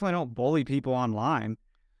yell, and definitely don't bully people online.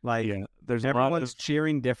 There's everyone's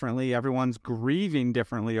cheering differently. Everyone's grieving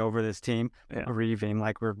differently over this team. Yeah. Grieving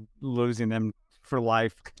like we're losing them for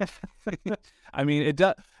life. I mean, it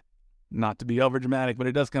does, not to be over dramatic, but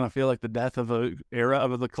it does kind of feel like the death of an era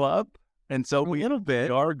of the club. And so we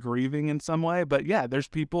are grieving in some way. But yeah, there's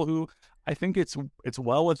people who I think it's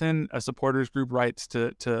well within a supporters group rights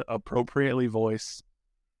to appropriately voice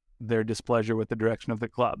their displeasure with the direction of the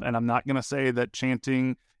club. And I'm not going to say that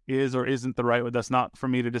chanting is or isn't the right way. That's not for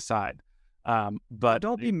me to decide. But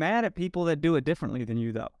don't be mad at people that do it differently than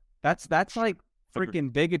you, though. That's like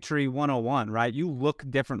freaking bigotry 101, right? You look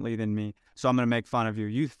differently than me, so I'm going to make fun of you.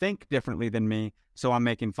 You think differently than me, so I'm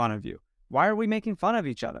making fun of you. Why are we making fun of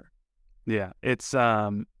each other? Yeah, it's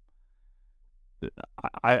I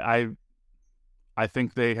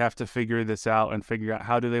think they have to figure this out and figure out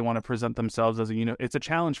how do they want to present themselves as a unit. It's a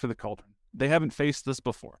challenge for the Cauldron. they haven't faced this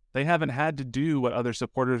before. They haven't had to do what other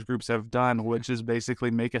supporters groups have done, which is basically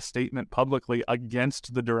make a statement publicly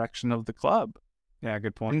against the direction of the club. Yeah,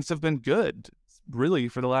 good point. Things have been good, really,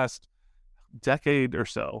 for the last decade or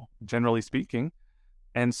so, generally speaking.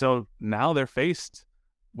 And so now they're faced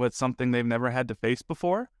with something they've never had to face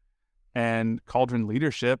before. And Cauldron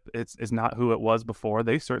leadership is not who it was before.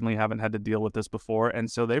 They certainly haven't had to deal with this before.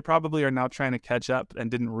 And so they probably are now trying to catch up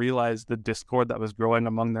and didn't realize the discord that was growing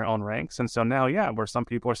among their own ranks. And so now, where some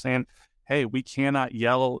people are saying, hey, we cannot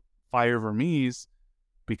yell fire Vermees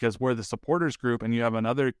because we're the supporters group. And you have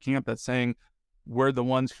another camp that's saying we're the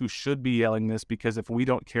ones who should be yelling this because if we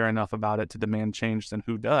don't care enough about it to demand change, then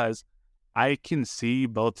who does? I can see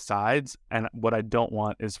both sides, and what I don't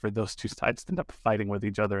want is for those two sides to end up fighting with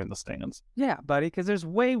each other in the stands. Yeah, buddy, because there's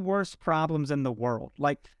way worse problems in the world.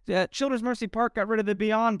 Like, Children's Mercy Park got rid of the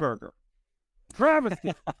Beyond Burger.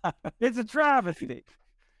 Travesty. It's a travesty.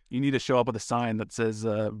 You need to show up with a sign that says,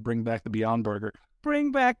 bring back the Beyond Burger.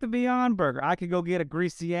 Bring back the Beyond Burger. I could go get a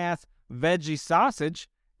greasy-ass veggie sausage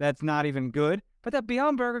that's not even good, but that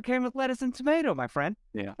Beyond Burger came with lettuce and tomato, my friend.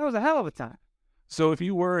 Yeah. That was a hell of a time. So if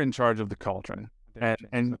you were in charge of the Cauldron,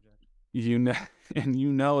 and you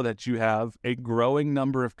know that you have a growing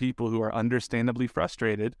number of people who are understandably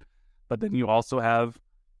frustrated, but then you also have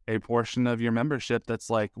a portion of your membership that's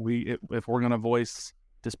like, if we're going to voice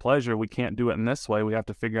displeasure, we can't do it in this way. We have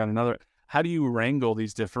to figure out another. How do you wrangle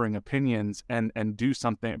these differing opinions and do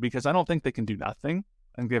something? Because I don't think they can do nothing.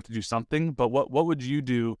 I think they have to do something. But what would you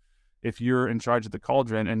do if you're in charge of the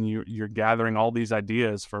Cauldron and you're gathering all these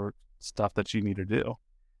ideas for stuff that you need to do?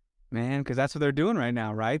 Man, because that's what they're doing right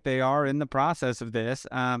now, right? They are in the process of this.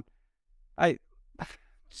 I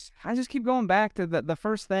just keep going back to the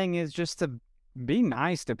first thing is just to be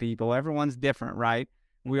nice to people. Everyone's different, right?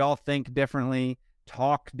 We all think differently,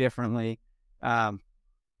 talk differently. What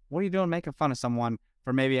are you doing making fun of someone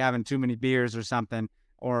for maybe having too many beers or something,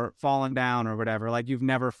 or falling down or whatever? Like, you've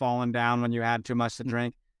never fallen down when you had too much to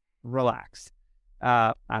drink. Relax.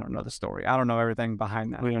 I don't know the story. I don't know everything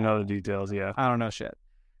behind that. We don't know the details, yeah. I don't know shit.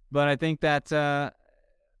 But I think that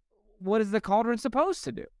what is the Cauldron supposed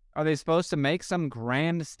to do? Are they supposed to make some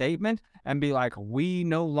grand statement and be like, we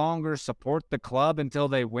no longer support the club until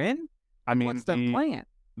they win? I mean, what's the plan?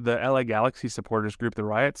 The LA Galaxy supporters group, the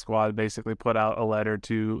Riot Squad, basically put out a letter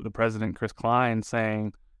to the president, Chris Klein,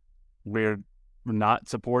 saying, we're not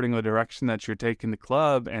supporting the direction that you're taking the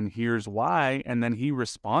club, and here's why. And then he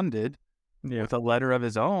responded with a letter of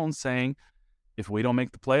his own saying, if we don't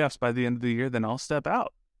make the playoffs by the end of the year, then I'll step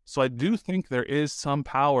out. So I do think there is some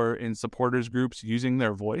power in supporters groups using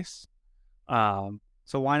their voice. So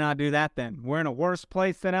why not do that then? We're in a worse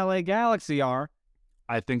place than LA Galaxy are.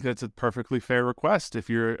 I think that's a perfectly fair request. If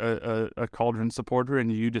you're a Cauldron supporter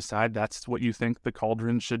and you decide that's what you think the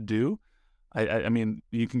Cauldron should do, I mean,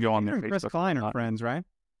 you can go on their Facebook. Chris Klein are friends, right?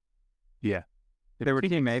 Yeah. They were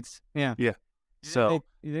teammates. Yeah. Yeah. So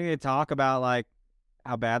you think they talk about like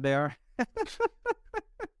how bad they are?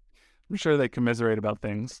 I'm sure they commiserate about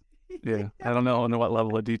things. Yeah. I don't know on what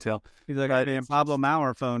level of detail. He's like, man, Pablo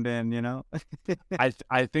Maurer phoned in, you know?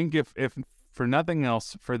 I think if for nothing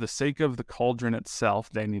else, for the sake of the Cauldron itself,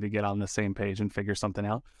 they need to get on the same page and figure something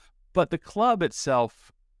out. But the club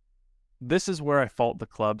itself, this is where I fault the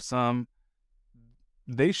club some.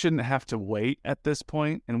 They shouldn't have to wait at this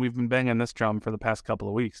point, and we've been banging this drum for the past couple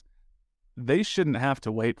of weeks. They shouldn't have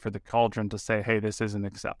to wait for the Cauldron to say, hey, this isn't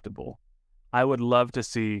acceptable. I would love to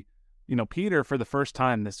see, Peter, for the first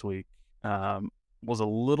time this week, was a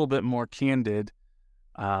little bit more candid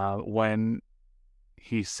when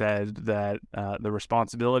he said that the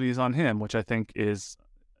responsibility is on him, which I think is,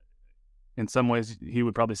 in some ways, he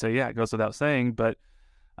would probably say, yeah, it goes without saying. But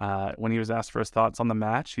when he was asked for his thoughts on the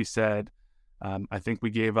match, he said, I think we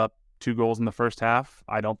gave up 2 goals in the first half.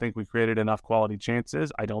 I don't think we created enough quality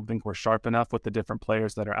chances. I don't think we're sharp enough with the different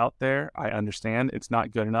players that are out there. I understand it's not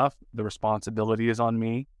good enough. The responsibility is on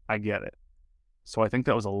me. I get it. So I think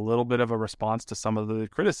that was a little bit of a response to some of the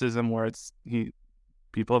criticism where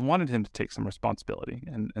people have wanted him to take some responsibility.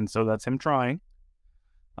 And so that's him trying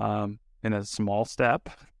in a small step.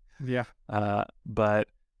 Yeah. But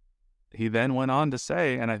he then went on to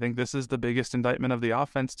say, and I think this is the biggest indictment of the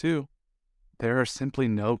offense too, there are simply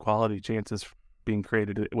no quality chances being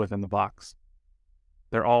created within the box.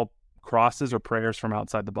 They're all crosses or prayers from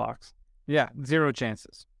outside the box. Yeah, 0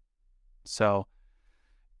 chances. So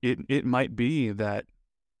it might be that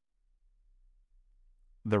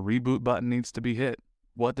the reboot button needs to be hit.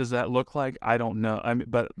 What does that look like? I don't know.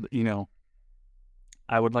 But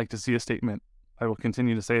I would like to see a statement. I will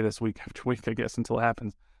continue to say this week after week, I guess, until it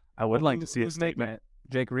happens. I would like to see a statement.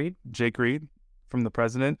 Jake Reed? Jake Reed from the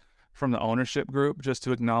president. from the ownership group just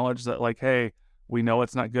to acknowledge that, like, hey, we know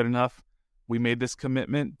it's not good enough. We made this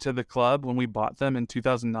commitment to the club when we bought them in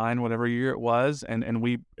 2009, whatever year it was, and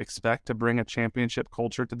we expect to bring a championship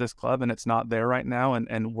culture to this club, and it's not there right now,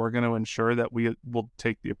 and we're going to ensure that we will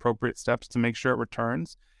take the appropriate steps to make sure it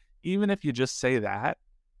returns. Even if you just say that,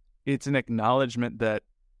 it's an acknowledgement that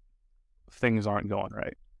things aren't going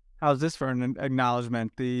right. How's this for an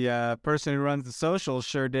acknowledgement? The person who runs the socials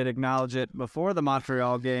sure did acknowledge it before the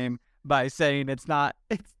Montreal game by saying it's not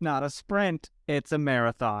a sprint, it's a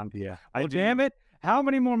marathon. Yeah. Well, damn it. How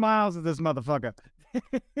many more miles is this motherfucker?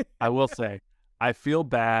 I will say, I feel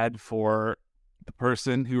bad for the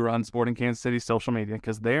person who runs Sporting Kansas City social media,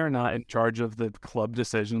 because they are not in charge of the club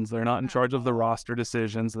decisions. They're not in charge of the roster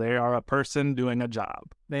decisions. They are a person doing a job.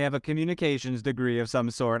 They have a communications degree of some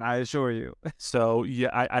sort, I assure you. So yeah,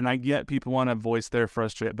 I get people want to voice their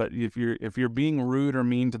frustration, but if you're being rude or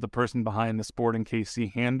mean to the person behind the Sporting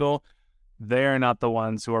KC handle, they're not the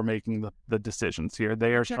ones who are making the decisions here.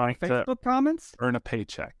 They are trying to comments? Earn a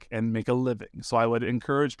paycheck and make a living. So I would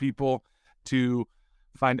encourage people to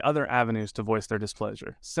find other avenues to voice their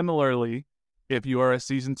displeasure. Similarly, if you are a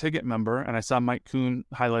season ticket member, and I saw Mike Kuhn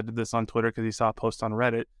highlighted this on Twitter because he saw a post on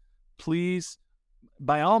Reddit, please,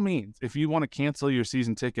 by all means, if you want to cancel your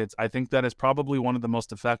season tickets, I think that is probably one of the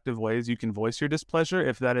most effective ways you can voice your displeasure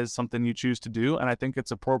if that is something you choose to do. And I think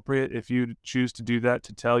it's appropriate if you choose to do that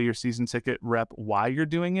to tell your season ticket rep why you're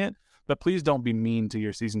doing it. But please don't be mean to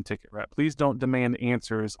your season ticket rep. Please don't demand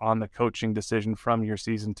answers on the coaching decision from your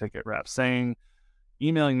season ticket rep.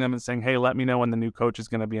 Emailing them and saying, hey, let me know when the new coach is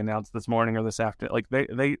going to be announced this morning or this afternoon. Like they're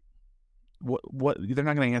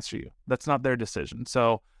not going to answer you. That's not their decision.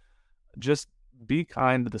 So just be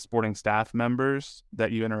kind to the Sporting staff members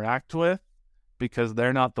that you interact with, because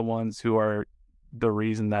they're not the ones who are the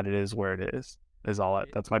reason that it is where it is all.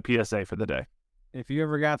 That's my PSA for the day. If you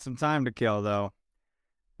ever got some time to kill, though,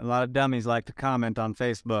 a lot of dummies like to comment on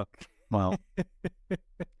Facebook. Well,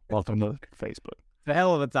 welcome to Facebook. It's a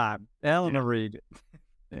hell of a time. A hell of a read.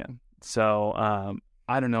 Yeah. So,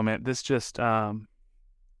 I don't know, man. This just,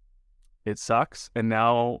 it sucks. And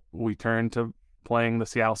now we turn to playing the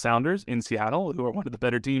Seattle Sounders in Seattle, who are one of the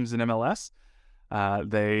better teams in MLS.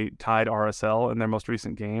 They tied RSL in their most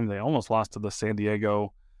recent game. They almost lost to the San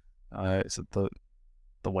Diego, is it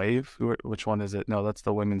the Wave? Which one is it? No, that's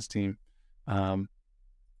the women's team.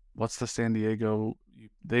 What's the San Diego?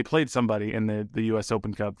 They played somebody in the U.S.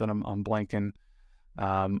 Open Cup that I'm blanking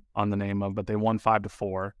on the name of, but they won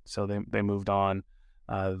 5-4, so they moved on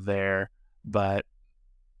there. But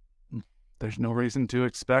there's no reason to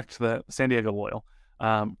expect that San Diego Loyal.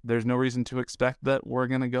 There's no reason to expect that we're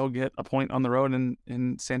gonna go get a point on the road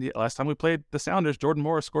in San Diego. Last time we played the Sounders, Jordan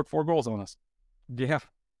Morris scored 4 goals on us. Yeah,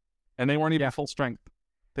 and they weren't even full strength.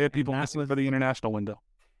 They had people missing for the international window,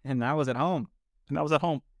 and that was at home.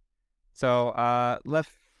 So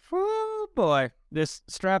oh boy, just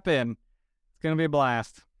strap in. It's gonna be a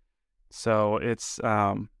blast. So it's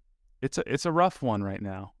a rough one right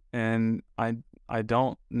now, and I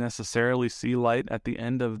don't necessarily see light at the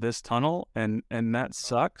end of this tunnel, and that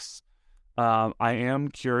sucks. I am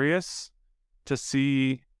curious to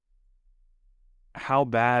see how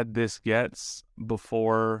bad this gets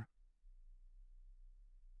before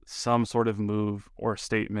some sort of move or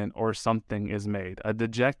statement or something is made. A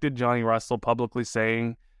dejected Johnny Russell publicly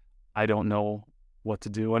saying, I don't know what to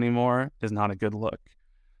do anymore, is not a good look.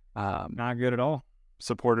 Not good at all.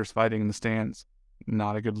 Supporters fighting in the stands,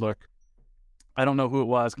 not a good look. I don't know who it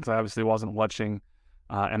was because I obviously wasn't watching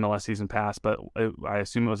MLS Season Pass, but I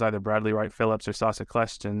assume it was either Bradley Wright Phillips or Sasa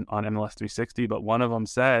Kleston on MLS 360, but one of them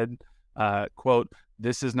said, quote,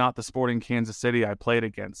 "This is not the Sporting Kansas City I played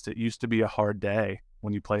against. It used to be a hard day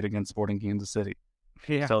when you played against Sporting Kansas City."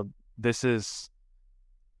 Yeah. So this is,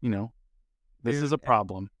 this is a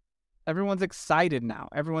problem. Everyone's excited now.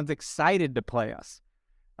 Everyone's excited to play us.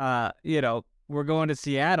 We're going to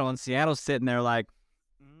Seattle, and Seattle's sitting there like,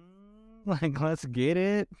 let's get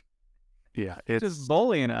it. Yeah, it's just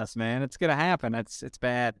bullying us, man. It's gonna happen. It's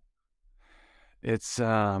bad. It's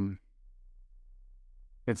not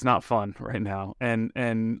fun right now.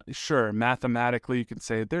 And sure, mathematically you can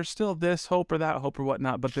say there's still this hope or that hope or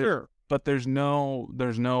whatnot, but sure. But there's no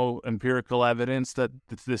empirical evidence that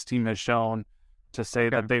this team has shown to say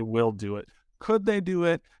that they will do it. Could they do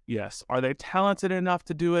it? Yes. Are they talented enough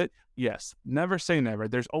to do it? Yes. Never say never.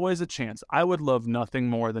 There's always a chance. I would love nothing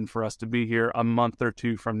more than for us to be here a month or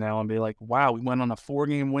two from now and be like, wow, we went on a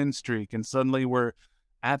 4-game win streak and suddenly we're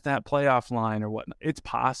at that playoff line or whatnot. It's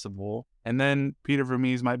possible. And then Peter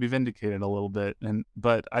Vermees might be vindicated a little bit.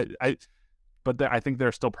 But I think there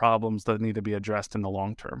are still problems that need to be addressed in the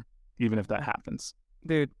long term, even if that happens.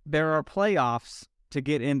 dude, there are playoffs to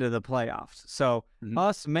get into the playoffs. So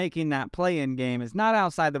us making that play-in game is not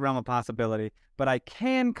outside the realm of possibility, but I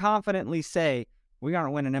can confidently say we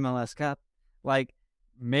aren't winning MLS Cup. Like,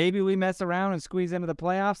 maybe we mess around and squeeze into the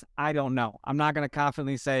playoffs. I don't know. I'm not going to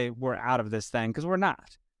confidently say we're out of this thing because we're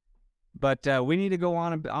not. But we need to go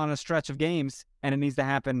on a stretch of games, and it needs to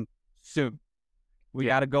happen soon. We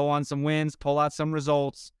got to go on some wins, pull out some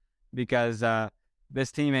results, because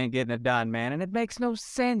this team ain't getting it done, man. And it makes no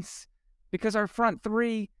sense because our front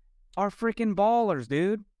three are freaking ballers,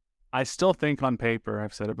 dude. I still think on paper,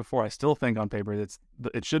 I've said it before, I still think on paper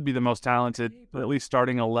it should be the most talented, at least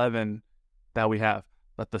starting 11 that we have.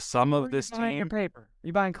 But the sum of this team... Your paper?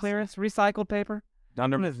 You buying clearance, recycled paper?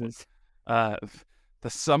 What is this? The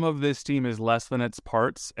sum of this team is less than its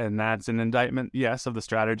parts, and that's an indictment, yes, of the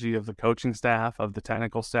strategy of the coaching staff, of the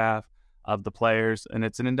technical staff, of the players, and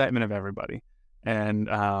it's an indictment of everybody. And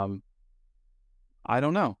I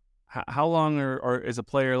don't know. How long is a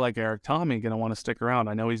player like Eric Tommy going to want to stick around?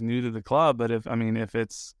 I know he's new to the club, but if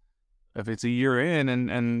it's a year in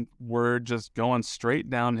and we're just going straight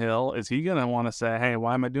downhill, is he going to want to say, hey,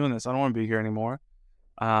 why am I doing this? I don't want to be here anymore.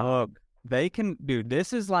 Look, they can, dude,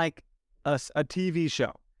 this is like a TV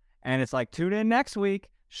show. And it's like, tune in next week,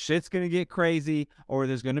 shit's going to get crazy, or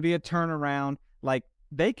there's going to be a turnaround. Like,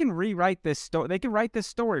 they can rewrite this story. They can write this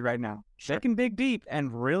story right now. Sure. They can dig deep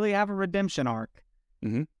and really have a redemption arc.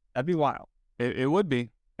 Mm-hmm. That'd be wild. It would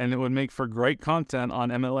be. And it would make for great content on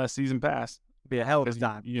MLS Season Pass. Be a hell of a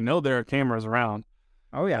time. You know there are cameras around.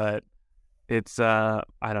 Oh, yeah. But it's, I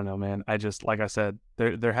don't know, man. I just, like I said,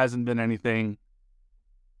 there hasn't been anything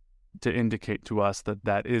to indicate to us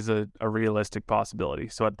that is a realistic possibility.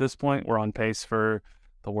 So at this point, we're on pace for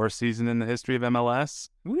the worst season in the history of MLS.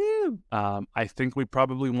 Woo! I think we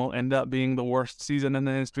probably won't end up being the worst season in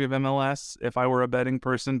the history of MLS if I were a betting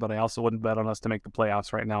person, but I also wouldn't bet on us to make the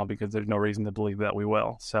playoffs right now because there's no reason to believe that we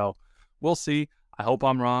will. So we'll see. I hope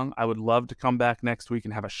I'm wrong. I would love to come back next week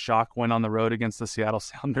and have a shock win on the road against the Seattle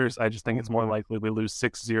Sounders. I just think it's more likely we lose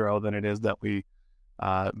 6-0 than it is that we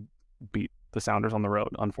beat the Sounders on the road,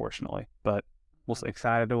 unfortunately. But we'll see.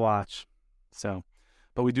 Excited to watch. So,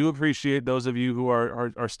 but we do appreciate those of you who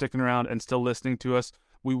are sticking around and still listening to us.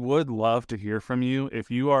 We would love to hear from you.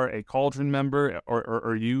 If you are a Cauldron member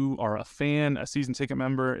or you are a fan, a season ticket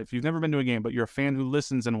member, if you've never been to a game, but you're a fan who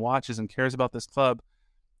listens and watches and cares about this club,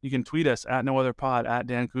 you can tweet us at NoOtherPod, at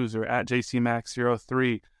Dan Kuzer, at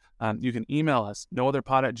JCMax03. You can email us,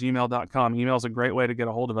 nootherpod@gmail.com. Email is a great way to get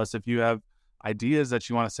a hold of us if you have ideas that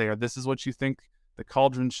you want to say, or this is what you think the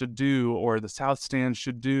Cauldron should do, or the South Stand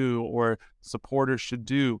should do, or supporters should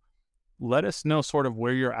do. Let us know sort of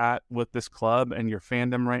where you're at with this club and your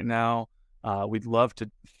fandom right now. We'd love to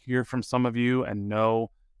hear from some of you and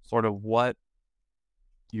know sort of what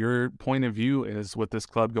your point of view is with this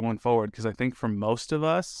club going forward. Because I think for most of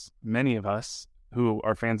us, many of us who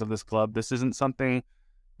are fans of this club, this isn't something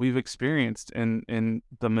we've experienced in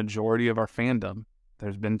the majority of our fandom.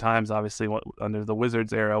 There's been times, obviously, under the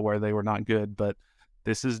Wizards era where they were not good, but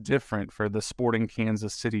this is different for the Sporting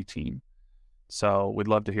Kansas City team. So we'd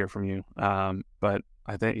love to hear from you. But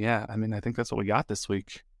I think, I think that's what we got this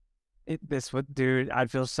week. Dude, I'd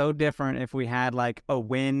feel so different if we had like a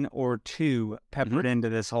win or two peppered into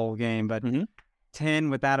this whole game. But 10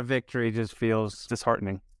 without a victory just feels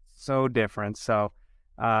disheartening. So different. So,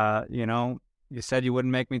 you said you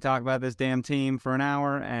wouldn't make me talk about this damn team for an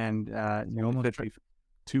hour, and you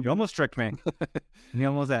almost tricked me. You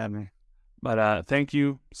almost had me. But thank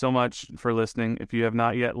you so much for listening. If you have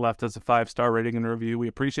not yet left us a 5-star rating and review, we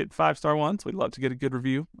appreciate the 5-star ones. We'd love to get a good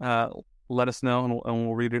review. Let us know, and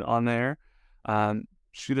we'll read it on there.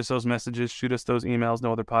 Shoot us those messages. Shoot us those emails,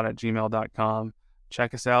 nootherpod@gmail.com.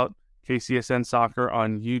 Check us out, KCSN Soccer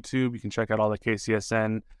on YouTube. You can check out all the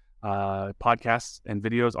KCSN podcasts and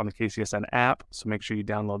videos on the KCSN app. So make sure you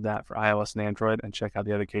download that for iOS and Android, and check out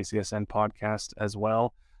the other KCSN podcasts as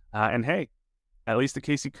well. And hey, at least the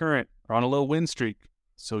KC Current are on a little win streak.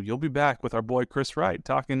 So you'll be back with our boy Chris Wright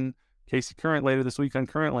talking KC Current later this week on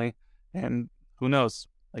Currently. And who knows,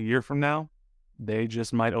 a year from now, they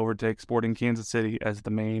just might overtake Sporting Kansas City as the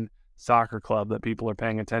main soccer club that people are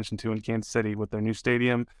paying attention to in Kansas City with their new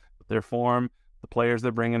stadium, with their form, the players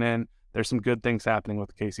they're bringing in. There's some good things happening with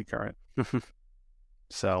the KC Current.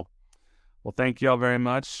 So, well, thank you all very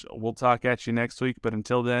much. We'll talk at you next week. But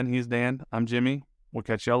until then, he's Dan. I'm Jimmy. We'll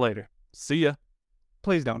catch y'all later. See ya.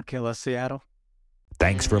 Please don't kill us, Seattle.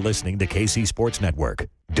 Thanks for listening to KC Sports Network.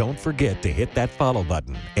 Don't forget to hit that follow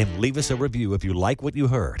button and leave us a review if you like what you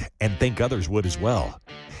heard and think others would as well.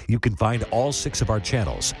 You can find all 6 of our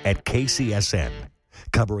channels at KCSN.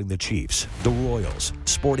 covering the Chiefs, the Royals,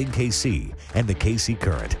 Sporting KC, and the KC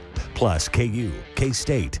Current, plus KU,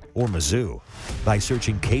 K-State, or Mizzou by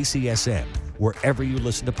searching KCSN wherever you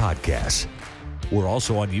listen to podcasts. We're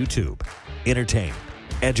also on YouTube. Entertain,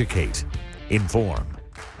 educate, inform.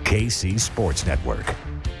 KC Sports Network.